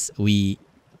thus we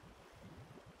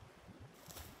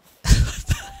what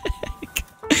the heck?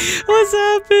 What's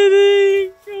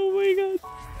happening? Oh my god.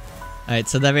 Alright,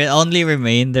 so the only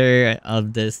remainder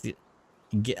of this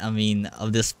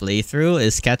of this playthrough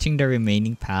is catching the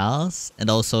remaining pals and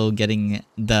also getting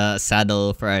the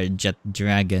saddle for our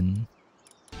Jetragon.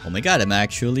 Oh my god, I'm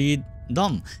actually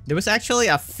dumb. There was actually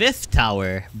a 5th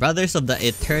tower, Brothers of the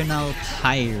Eternal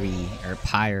Pyre or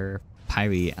Pyre,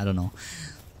 I don't know.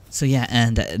 So yeah,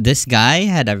 and this guy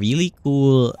had a really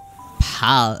cool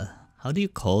pal. How do you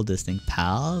call this thing?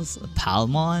 Pals?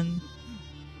 Palmon?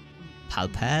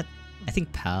 Palpat? I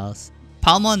think pals.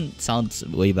 Palmon sounds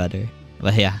way better.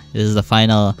 But yeah, this is the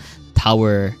final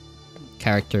tower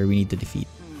character we need to defeat.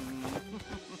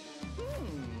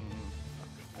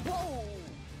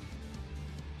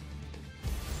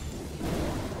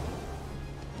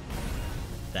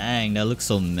 Dang, that looks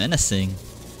so menacing.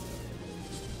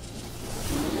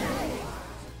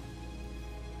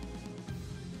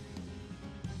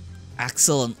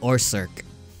 Axel and Orsurk.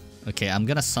 Okay, I'm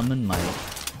gonna summon my...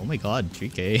 Oh my god,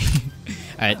 3k.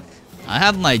 Alright, I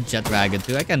have my Jetragon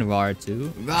too. I can roar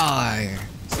too. Roar!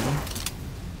 See?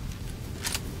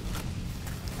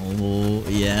 Oh,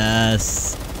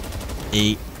 yes.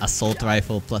 A assault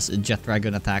rifle plus a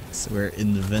Jetragon attacks were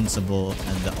invincible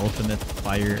and the ultimate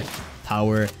fire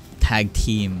power tag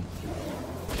team.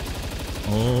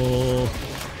 Oh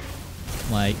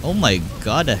my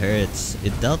god, that hurts.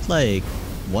 It dealt like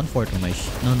 1/4 of my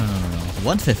no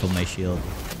 1/5 of my shield.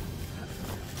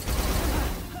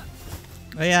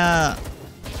 Oh yeah,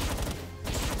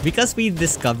 because we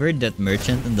discovered that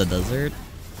merchant in the desert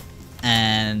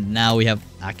and now we have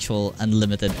actual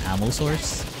unlimited ammo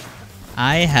source,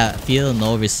 I feel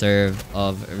no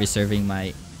reserving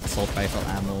my assault rifle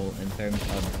ammo in terms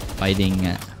of fighting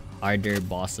harder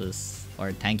bosses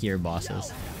or tankier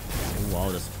bosses. Oh, wow,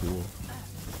 that's cool.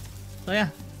 So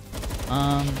yeah,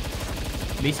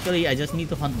 basically I just need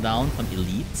to hunt down some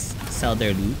elites, sell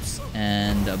their loots,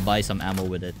 and buy some ammo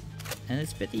with it. And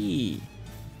it's pretty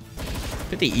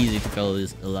easy to kill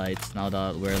these elites now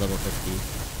that we're level 50.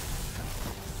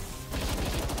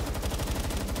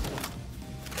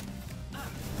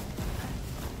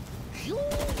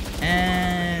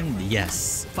 And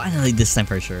yes, finally this time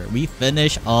for sure, we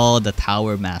finish all the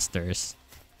tower masters.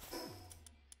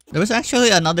 There was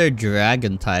actually another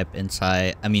dragon type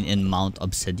inside, in Mount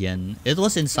Obsidian. It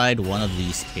was inside one of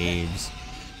these caves.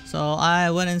 So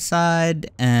I went inside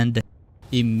and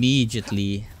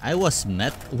immediately I was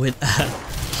met with a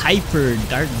hyper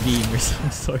dark beam or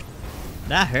some sort.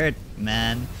 That hurt,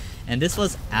 man. And this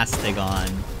was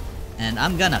Astegon. And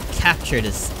I'm gonna capture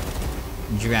this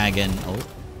dragon.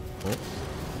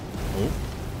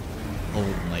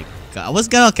 Oh my god. I was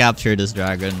gonna capture this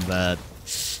dragon, but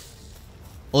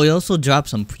oh, he also dropped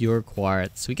some pure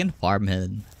quartz. We can farm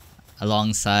him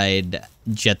alongside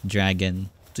Jetragon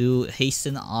to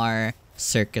hasten our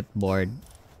circuit board.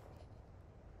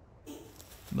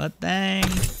 But dang,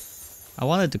 I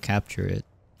wanted to capture it.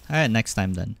 Alright, next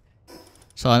time then.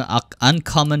 So an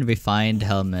uncommon refined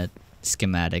helmet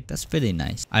schematic. That's pretty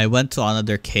nice. I went to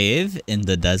another cave in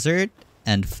the desert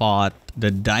and fought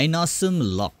the Dinosaur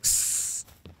Lux.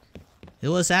 It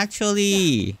was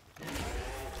actually...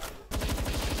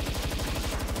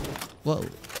 Whoa,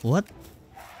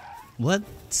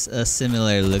 what's a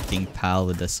similar looking pal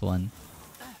with this one?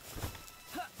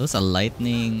 There was a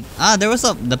lightning... Ah, there was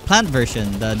the plant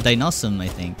version, the Dinosaur, I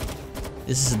think.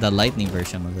 This is the lightning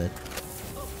version of it.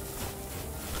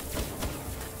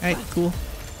 Alright, cool.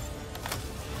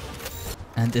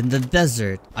 And in the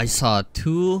desert, I saw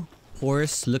two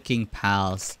horse-looking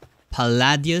pals,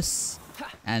 Palladius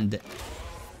and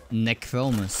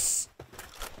Necromus.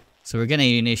 So we're gonna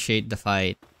initiate the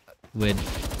fight with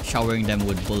showering them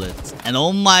with bullets. And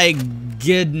oh my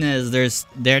goodness,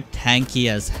 they're tanky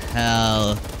as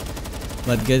hell.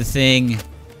 But good thing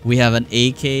we have an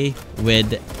AK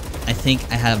with, I think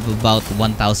I have about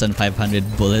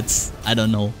 1,500 bullets. I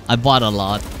don't know. I bought a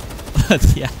lot. But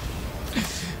yeah.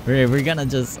 We're gonna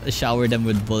just shower them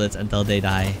with bullets until they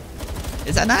die.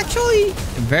 It's an actually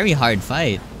very hard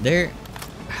fight. They're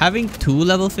having 2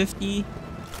 level 50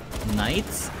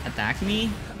 knights attack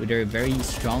me with their very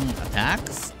strong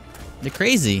attacks. They're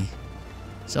crazy.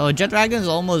 So Jetragon is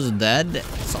almost dead.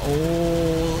 So,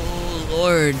 oh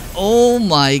lord. Oh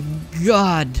my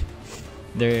god.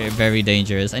 They're very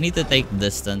dangerous. I need to take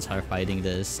distance while fighting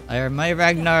this. My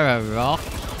Ragnarok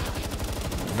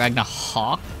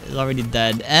is already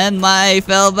dead. And my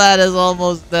Felbat is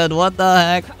almost dead. What the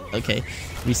heck? Okay.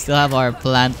 We still have our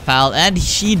plant pal. And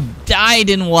she died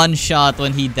in one shot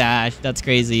when he dashed. That's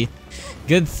crazy.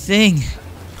 Good thing.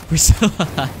 We still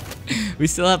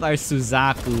have our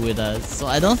Suzaku with us. So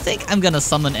I don't think I'm gonna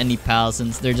summon any pals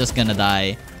since they're just gonna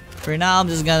die. For now, I'm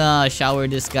just gonna shower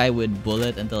this guy with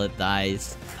bullet until it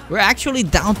dies. We're actually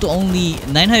down to only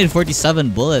 947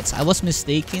 bullets. I was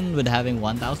mistaken with having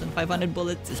 1,500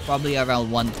 bullets. It's probably around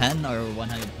 110 or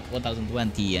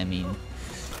 1,020, I mean.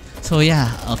 So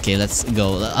yeah, okay, let's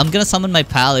go. I'm gonna summon my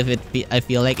pal if I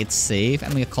feel like it's safe.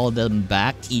 I'm gonna call them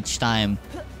back each time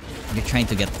they're trying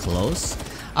to get close.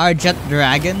 Our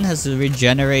Jetragon has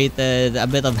regenerated a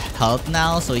bit of health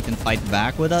now, so he can fight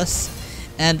back with us.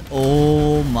 And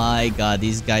oh my god,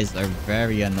 these guys are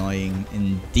very annoying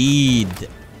indeed.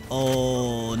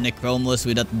 Oh, Necromus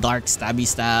with that dark stabby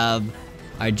stab.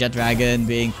 Our Jetragon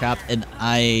being trapped in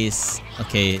ice.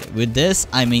 Okay, with this,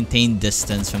 I maintain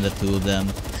distance from the two of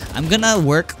them. I'm gonna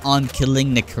work on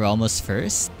killing Necromus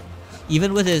first.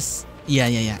 Even with his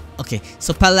Yeah. Okay,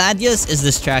 so Palladius is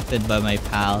distracted by my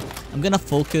pal. I'm gonna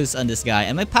focus on this guy.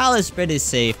 And my pal is pretty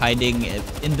safe, hiding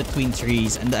in between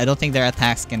trees. And I don't think their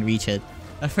attacks can reach it.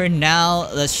 But for now,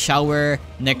 let's shower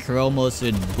Necromus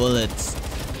with bullets.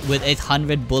 With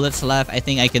 800 bullets left, I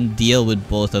think I can deal with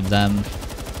both of them.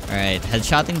 Alright,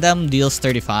 headshotting them deals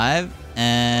 35.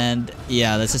 And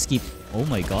yeah, let's just keep... Oh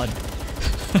my god.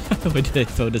 Why did I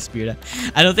throw the spear?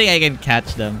 I don't think I can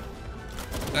catch them.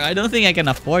 I don't think I can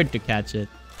afford to catch it.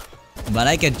 But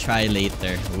I can try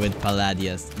later with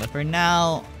Palladius. But for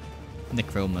now,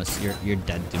 Necromus, you're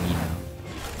dead to me now.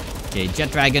 Okay,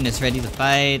 Jetragon is ready to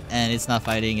fight, and it's not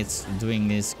fighting, it's doing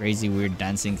this crazy weird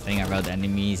dancing thing around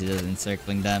enemies. It is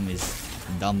encircling them. Is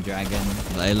dumb dragon.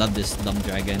 But I love this dumb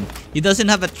dragon. He doesn't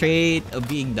have a trait of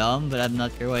being dumb, but I'm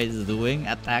not sure what he's doing.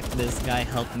 Attack this guy,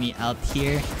 help me out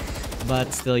here.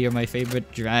 But still, you're my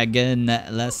favorite dragon.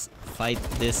 Let's fight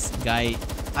this guy.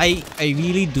 I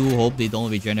really do hope they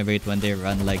don't regenerate when they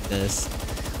run like this.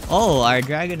 Oh, our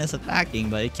dragon is attacking,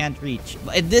 but it can't reach.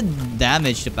 But it did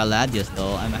damage to Palladius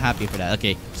though. I'm happy for that.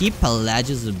 Okay, keep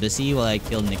Palladius busy while I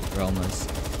kill Necromus.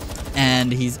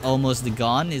 And he's almost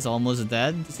gone. He's almost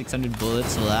dead. 600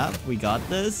 bullets left. We got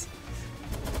this.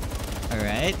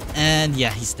 Alright. And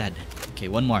yeah, he's dead. Okay,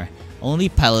 one more. Only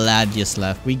Palladius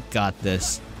left. We got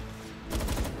this.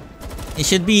 It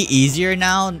should be easier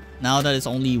now that it's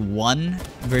only 1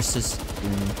 versus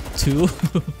 2.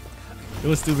 It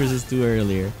was 2 versus 2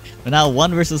 earlier. But now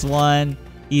 1 versus 1.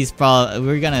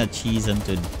 We're gonna cheese him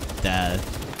to death.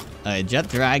 Alright,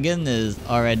 Jetragon is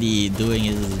already doing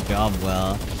his job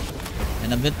well.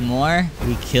 And a bit more,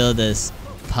 we kill this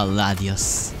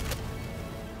Palladius.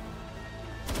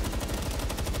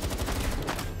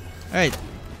 Alright.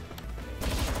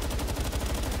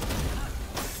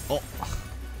 Oh.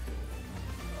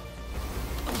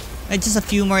 Just a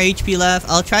few more HP left.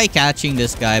 I'll try catching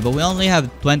this guy, but we only have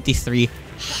 23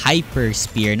 hyper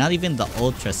spear, not even the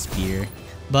ultra spear.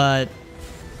 But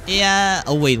yeah.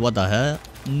 Oh wait, what the hell?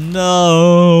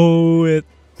 No, it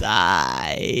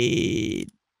died.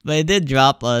 But it did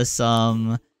drop us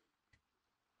some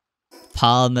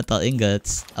pal metal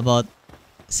ingots, about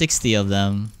 60 of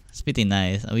them. It's pretty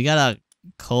nice. We got a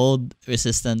cold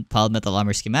resistant pal metal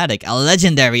armor schematic, a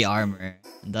legendary armor.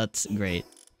 That's great.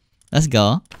 Let's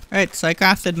go. Alright, so I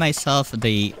crafted myself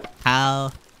the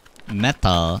pal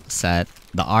metal set,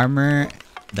 the armor,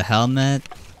 the helmet,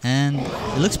 and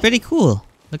it looks pretty cool.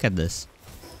 Look at this.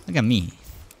 Look at me.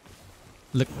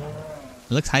 Look,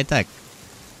 it looks high tech.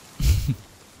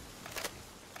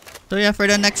 So yeah, for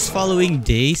the next following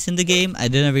days in the game, I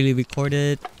didn't really record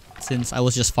it since I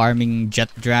was just farming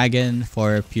Jetragon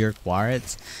for pure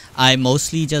quartz. I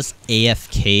mostly just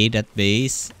AFK'd at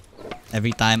base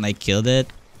every time I killed it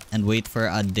and wait for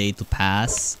a day to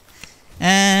pass.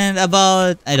 And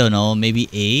about, I don't know, maybe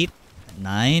 8,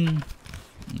 9,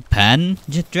 10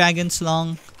 Jetragons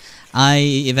long,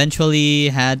 I eventually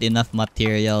had enough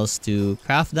materials to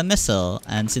craft the missile.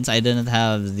 And since I didn't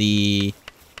have the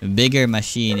bigger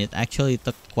machine, it actually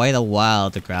took quite a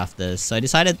while to craft this. So I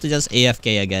decided to just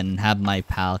AFK again and have my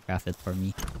pal craft it for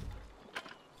me.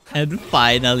 And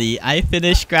finally, I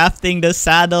finished crafting the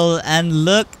saddle, and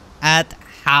look at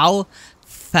how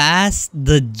fast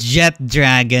the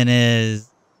Jetragon is.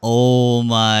 Oh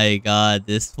my god,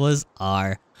 this was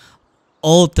our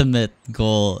ultimate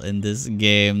goal in this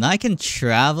game. Now I can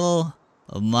travel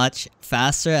much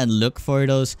faster and look for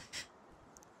those.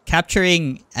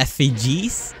 Capturing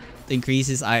effigies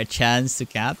increases our chance to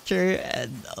capture,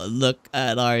 and look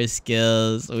at our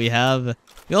skills. We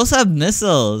also have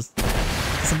missiles.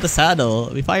 It's in the saddle.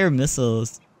 We fire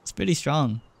missiles. It's pretty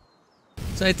strong.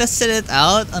 So I tested it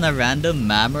out on a random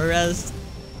Mamorez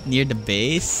near the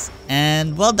base,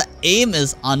 and well, the aim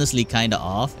is honestly kinda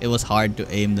off. It was hard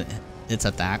to aim its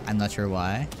attack. I'm not sure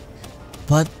why,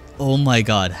 but oh my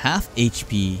god, half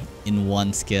HP in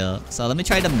one skill. So let me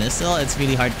try the missile. It's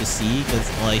really hard to see because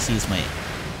all I see is my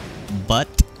butt.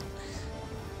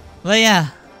 But yeah,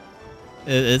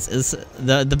 it's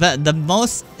the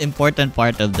most important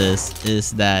part of this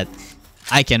is that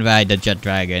I can ride the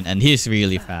Jetragon, and he's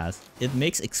really fast. It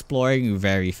makes exploring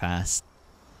very fast.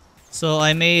 So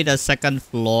I made a second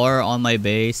floor on my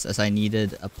base as I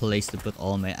needed a place to put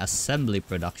all my assembly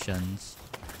productions.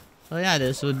 So yeah,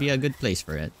 this would be a good place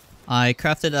for it. I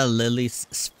crafted a Lily's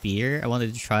spear. I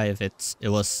wanted to try if it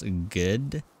was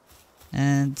good.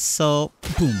 And so,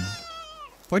 boom.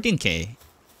 14k.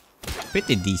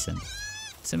 Pretty decent.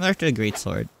 Similar to the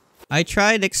greatsword. I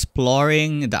tried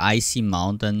exploring the icy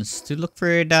mountains to look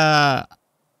for the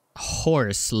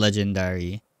horse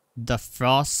legendary. The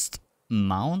Frost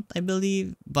Mount, I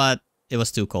believe. But it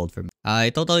was too cold for me.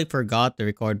 I totally forgot to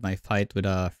record my fight with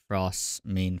a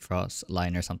main frost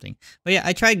line or something. But yeah,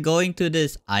 I tried going to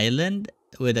this island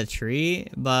with a tree,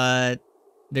 but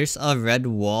there's a red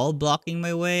wall blocking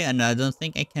my way and I don't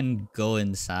think I can go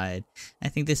inside. I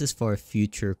think this is for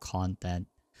future content.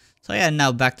 So yeah,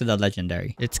 now back to the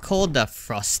legendary. It's called the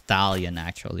Frostallion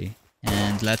actually.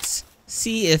 And let's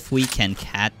see if we can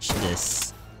catch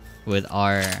this with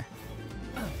our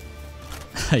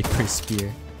hyper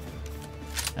spear.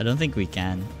 I don't think we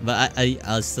can, but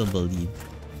I'll still believe.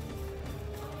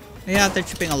 Yeah, after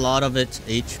chipping a lot of its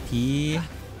HP,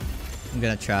 I'm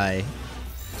gonna try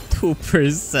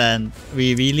 2%.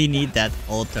 We really need that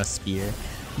ultra spear,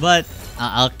 but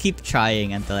I'll keep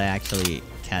trying until I actually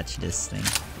catch this thing.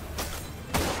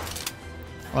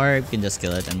 Or you can just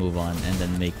kill it and move on and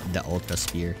then make the ultra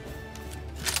spear.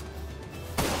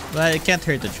 But it can't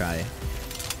hurt to try.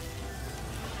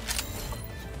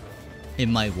 It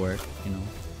might work, you know.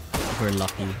 If we're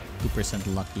lucky.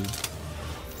 2% lucky.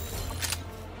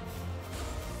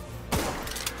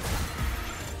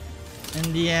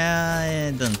 And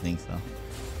yeah, I don't think so.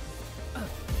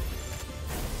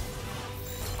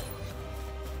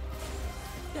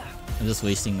 I'm just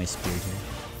wasting my spear here.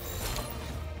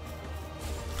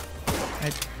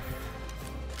 Right.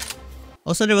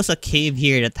 Also, there was a cave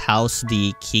here that housed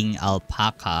the King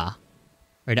Alpaca.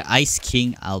 Or the Ice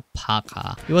King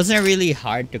Alpaca. He wasn't really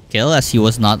hard to kill as he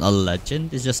was not a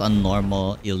legend. It's just a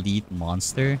normal elite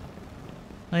monster.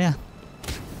 Oh yeah.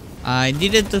 I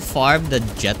needed to farm the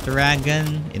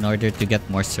Jetragon in order to get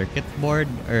more circuit board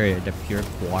or the pure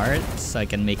quartz so I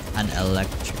can make an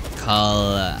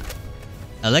electrical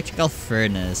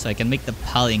furnace so I can make the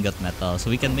pal ingot metal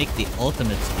so we can make the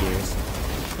ultimate spears.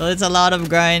 So it's a lot of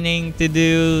grinding to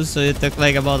do, so it took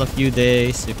like about a few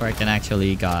days before I can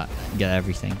actually get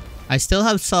everything. I still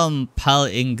have some pal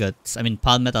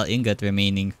metal ingot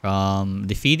remaining from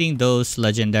defeating those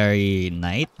legendary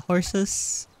knight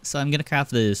horses. So I'm gonna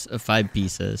craft this 5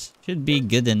 pieces. Should be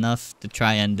good enough to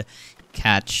try and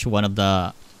catch one of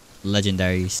the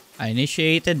legendaries. I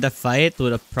initiated the fight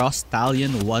with a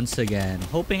Frostallion once again,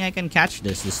 hoping I can catch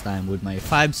this time with my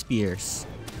 5 spears.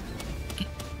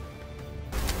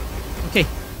 Okay,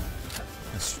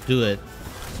 let's do it.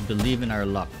 Let's believe in our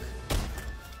luck.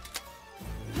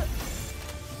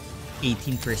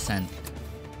 18%.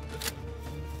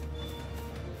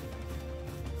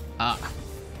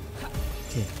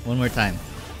 Okay, one more time.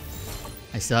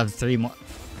 I still have 3 more.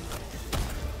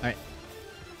 Alright.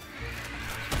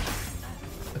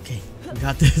 Okay, we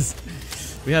got this.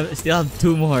 We still have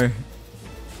 2 more.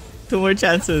 2 more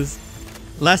chances.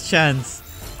 Last chance.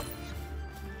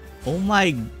 Oh my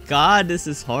god, this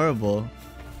is horrible.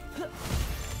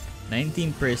 19%.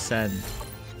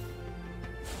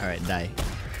 Alright, die.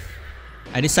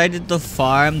 I decided to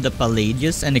farm the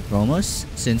Palladius and Necromus.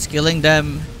 Since killing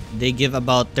them, they give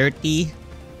about 30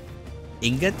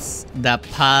 ingots. The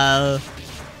pal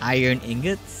iron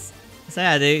ingots. So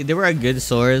yeah, they were a good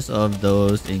source of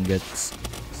those ingots.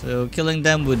 So killing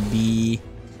them would be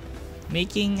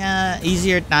making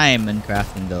easier time in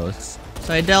crafting those.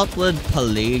 So I dealt with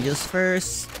Palladius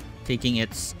first, taking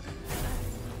its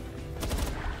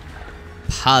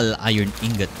pal iron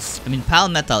ingots. Pal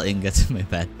metal ingots, my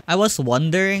bad. I was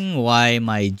wondering why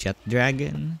my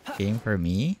Jetragon came for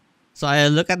me. So I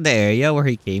look at the area where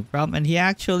he came from and he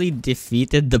actually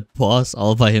defeated the boss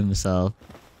all by himself.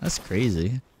 That's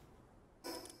crazy.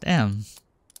 Damn.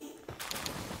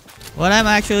 What I'm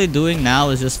actually doing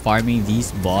now is just farming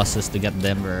these bosses to get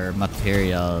them rare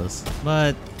materials.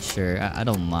 But sure, I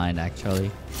don't mind actually.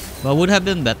 But would have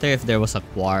been better if there was a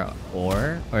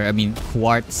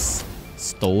quartz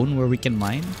stone where we can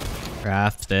mine.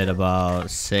 Crafted about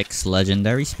 6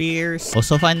 legendary spears.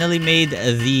 Also finally made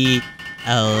the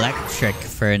electric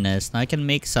furnace. Now I can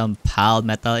make some pal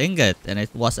metal ingot. And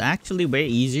it was actually way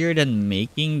easier than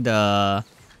making the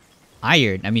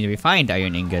refined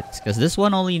iron ingots, because this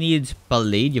one only needs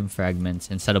palladium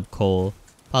fragments instead of coal.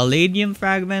 Palladium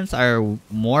fragments are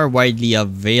more widely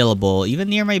available. Even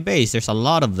near my base, there's a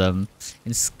lot of them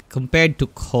compared to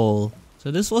coal. So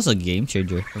this was a game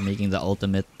changer for making the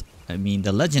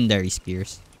the legendary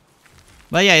spears.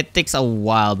 But yeah, it takes a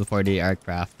while before they are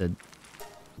crafted.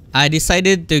 I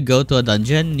decided to go to a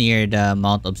dungeon near the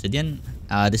Mount Obsidian.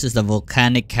 This is the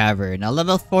Volcanic Cavern, a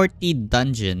level 40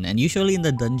 dungeon, and usually in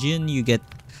the dungeon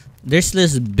there's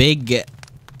this big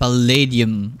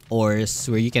palladium ores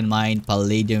where you can mine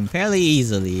palladium fairly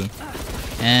easily.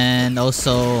 And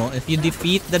also, if you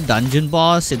defeat the dungeon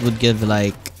boss, it would give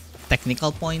like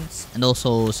technical points and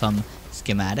also some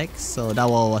schematics. So that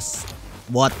was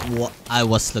what I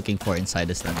was looking for inside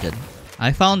this dungeon.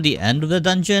 I found the end of the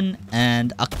dungeon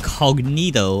and a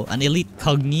cognito, an elite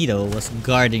cognito, was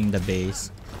guarding the base.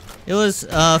 It was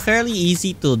fairly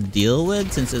easy to deal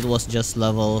with since it was just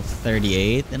level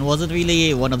 38 and wasn't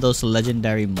really one of those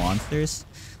legendary monsters.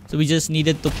 So we just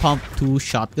needed to pump 2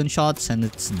 shotgun shots and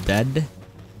it's dead.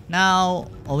 Now,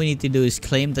 all we need to do is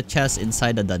claim the chest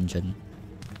inside the dungeon.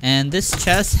 And this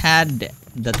chest had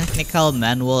the technical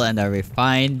manual and a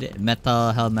refined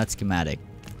metal helmet schematic.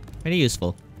 Pretty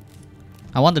useful.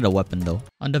 I wanted a weapon though.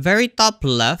 On the very top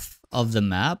left of the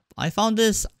map, I found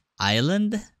this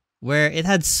island where it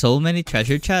had so many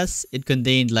treasure chests. It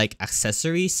contained like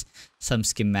accessories, some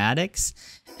schematics,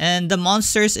 and the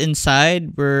monsters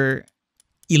inside were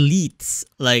elites,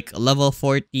 like level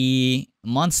 40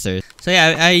 monsters. So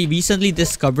yeah, I recently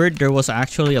discovered there was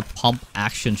actually a pump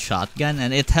action shotgun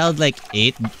and it held like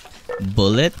 8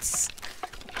 bullets.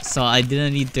 So I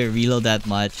didn't need to reload that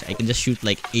much. I can just shoot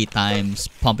like 8 times,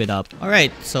 pump it up.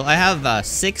 Alright, so I have a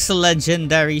 6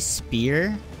 legendary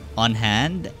spear on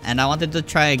hand. And I wanted to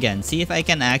try again. See if I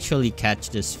can actually catch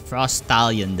this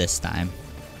Frostallion this time.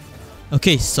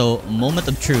 Okay, so moment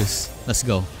of truth. Let's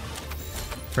go.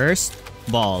 First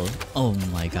ball. Oh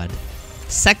my god.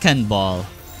 Second ball.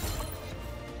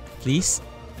 Please?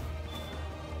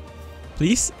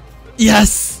 Please?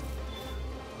 Yes!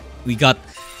 We got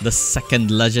the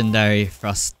second legendary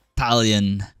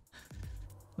Frostallion.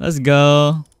 Let's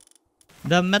go.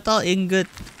 The metal ingot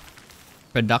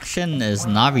production is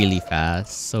not really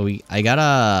fast, so I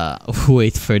gotta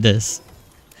wait for this.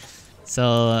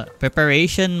 So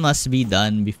preparation must be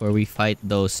done before we fight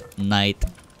those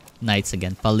knights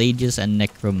again. Palladius and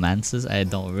Necromus. I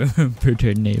don't remember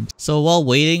their names. So while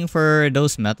waiting for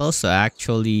those metals to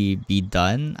actually be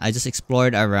done, I just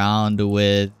explored around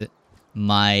with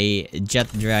my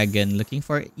Jetragon looking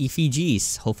for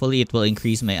effigies. Hopefully it will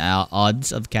increase my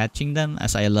odds of catching them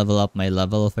as I level up my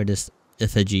level for this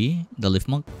effigy, the Leaf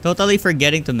Monk. Totally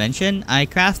forgetting to mention, I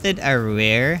crafted a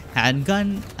rare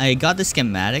handgun. I got the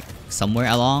schematic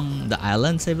somewhere along the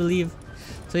islands, I believe.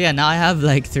 So yeah, now I have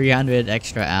like 300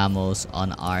 extra ammos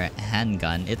on our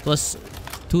handgun. It was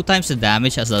 2 times the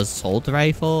damage as the assault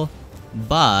rifle,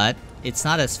 but it's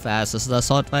not as fast as the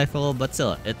assault rifle, but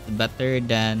still, it's better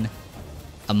than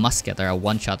a musket or a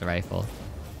one-shot rifle.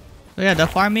 So yeah, the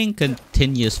farming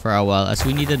continues for a while as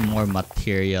we needed more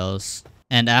materials.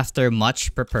 And after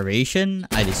much preparation,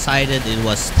 I decided it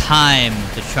was time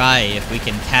to try if we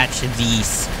can catch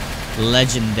these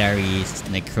legendaries,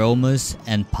 Necromus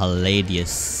and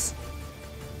Palladius.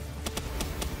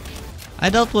 I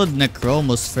dealt with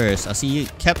Necromus first as he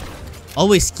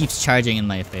always keeps charging in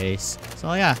my face.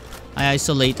 So yeah, I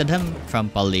isolated him from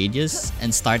Palladius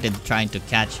and started trying to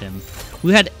catch him.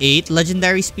 We had 8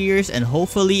 legendary spears and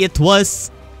hopefully it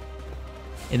was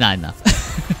not enough.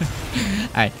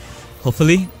 Alright,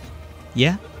 hopefully.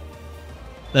 Yeah.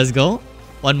 Let's go.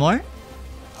 One more.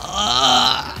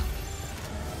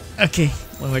 Okay,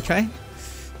 one more try.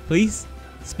 Please.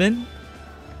 Spin.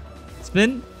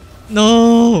 Spin.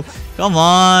 No! Come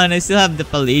on, I still have the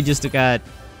Palladius to catch.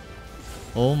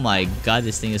 Oh my god,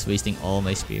 this thing is wasting all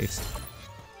my spears.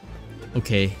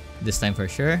 Okay, this time for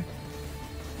sure.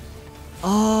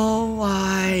 Oh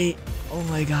my! Oh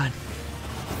my god.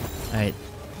 Alright,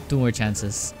 2 more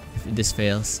chances if this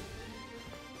fails.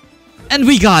 And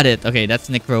we got it! Okay, that's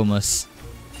Necromus.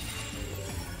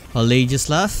 Palladius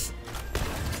left.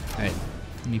 Alright,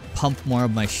 let me pump more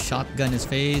of my shotgun in his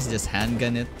face. Just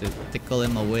handgun it to tickle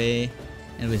him away.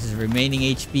 And with his remaining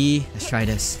HP, let's try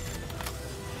this.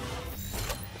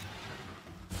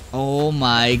 Oh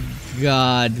my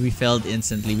god, we failed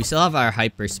instantly. We still have our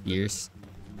hyper spears.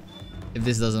 If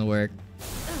this doesn't work.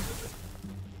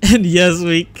 And yes,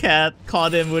 we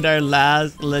caught him with our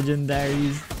last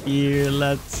legendary spear.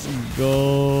 Let's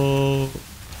go.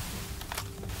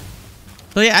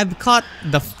 So yeah, I've caught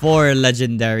the 4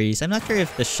 legendaries. I'm not sure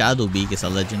if the Shadow Beak is a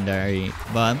legendary,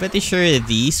 but I'm pretty sure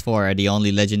these 4 are the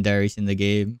only legendaries in the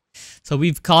game. So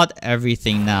we've caught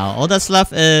everything now. All that's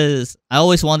left is I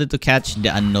always wanted to catch the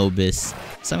Anubis,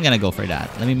 so I'm gonna go for that.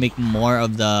 Let me make more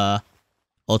of the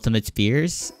ultimate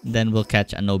spears, then we'll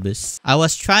catch Anubis. I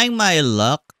was trying my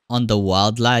luck on the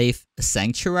wildlife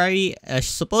sanctuary.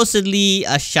 Supposedly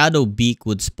a Shadow Beak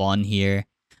would spawn here,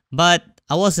 but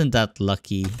I wasn't that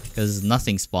lucky because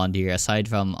nothing spawned here aside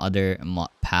from other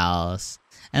pals.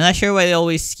 And I'm not sure why they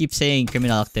always keep saying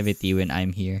criminal activity when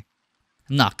I'm here.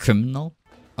 I'm not criminal.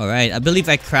 Alright, I believe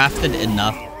I crafted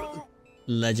enough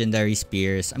legendary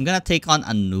spears. I'm gonna take on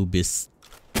Anubis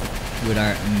with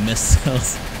our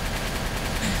missiles.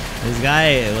 This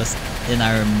guy was in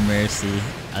our mercy.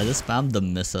 I just spammed the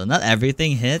missile. Not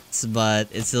everything hits, but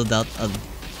it still dealt a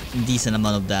decent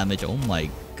amount of damage. Oh my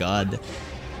god.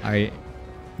 Our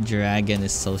dragon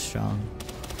is so strong.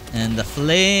 And the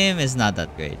flame is not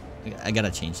that great. I gotta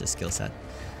change the skill set.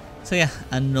 So yeah,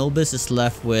 Anubis is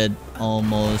left with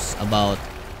almost about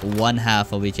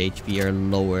 1/2 of each HP or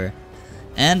lower.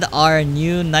 And our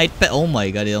new knight pet. Oh my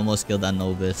god, he almost killed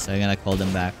Anubis. I'm gonna call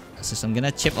them back. So I'm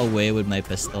gonna chip away with my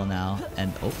pistol now.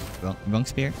 And oh, wrong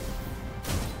spear.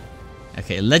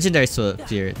 Okay, legendary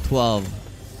spear 12.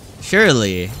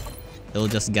 Surely it'll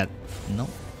just get no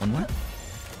one more.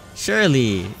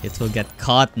 Surely it will get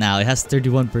caught now. It has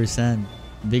 31%,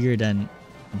 bigger than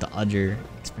the other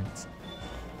experience.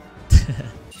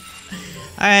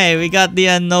 Alright, we got the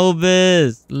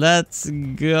Anubis. Let's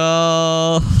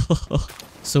go.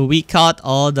 So we caught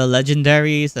all the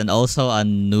legendaries and also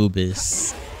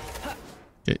Anubis.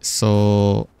 Okay,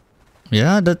 so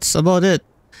yeah, that's about it.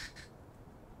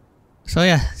 So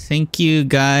yeah, thank you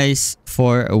guys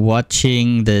for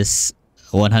watching this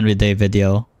 100-day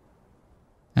video.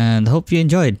 And hope you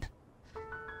enjoyed.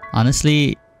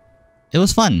 Honestly, it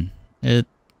was fun. It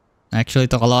actually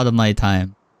took a lot of my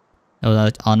time. It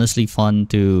was honestly fun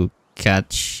to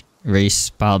catch race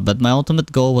pal, but my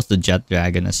ultimate goal was the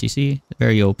Jetragon. As you see,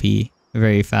 very OP,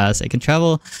 very fast. I can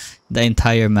travel the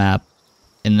entire map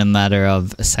in a matter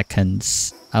of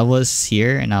seconds. I was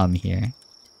here and now I'm here.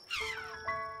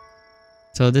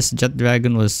 So this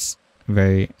Jetragon was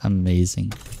very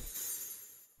amazing.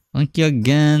 Thank you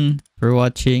again for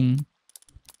watching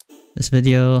this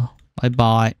video. Bye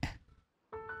bye.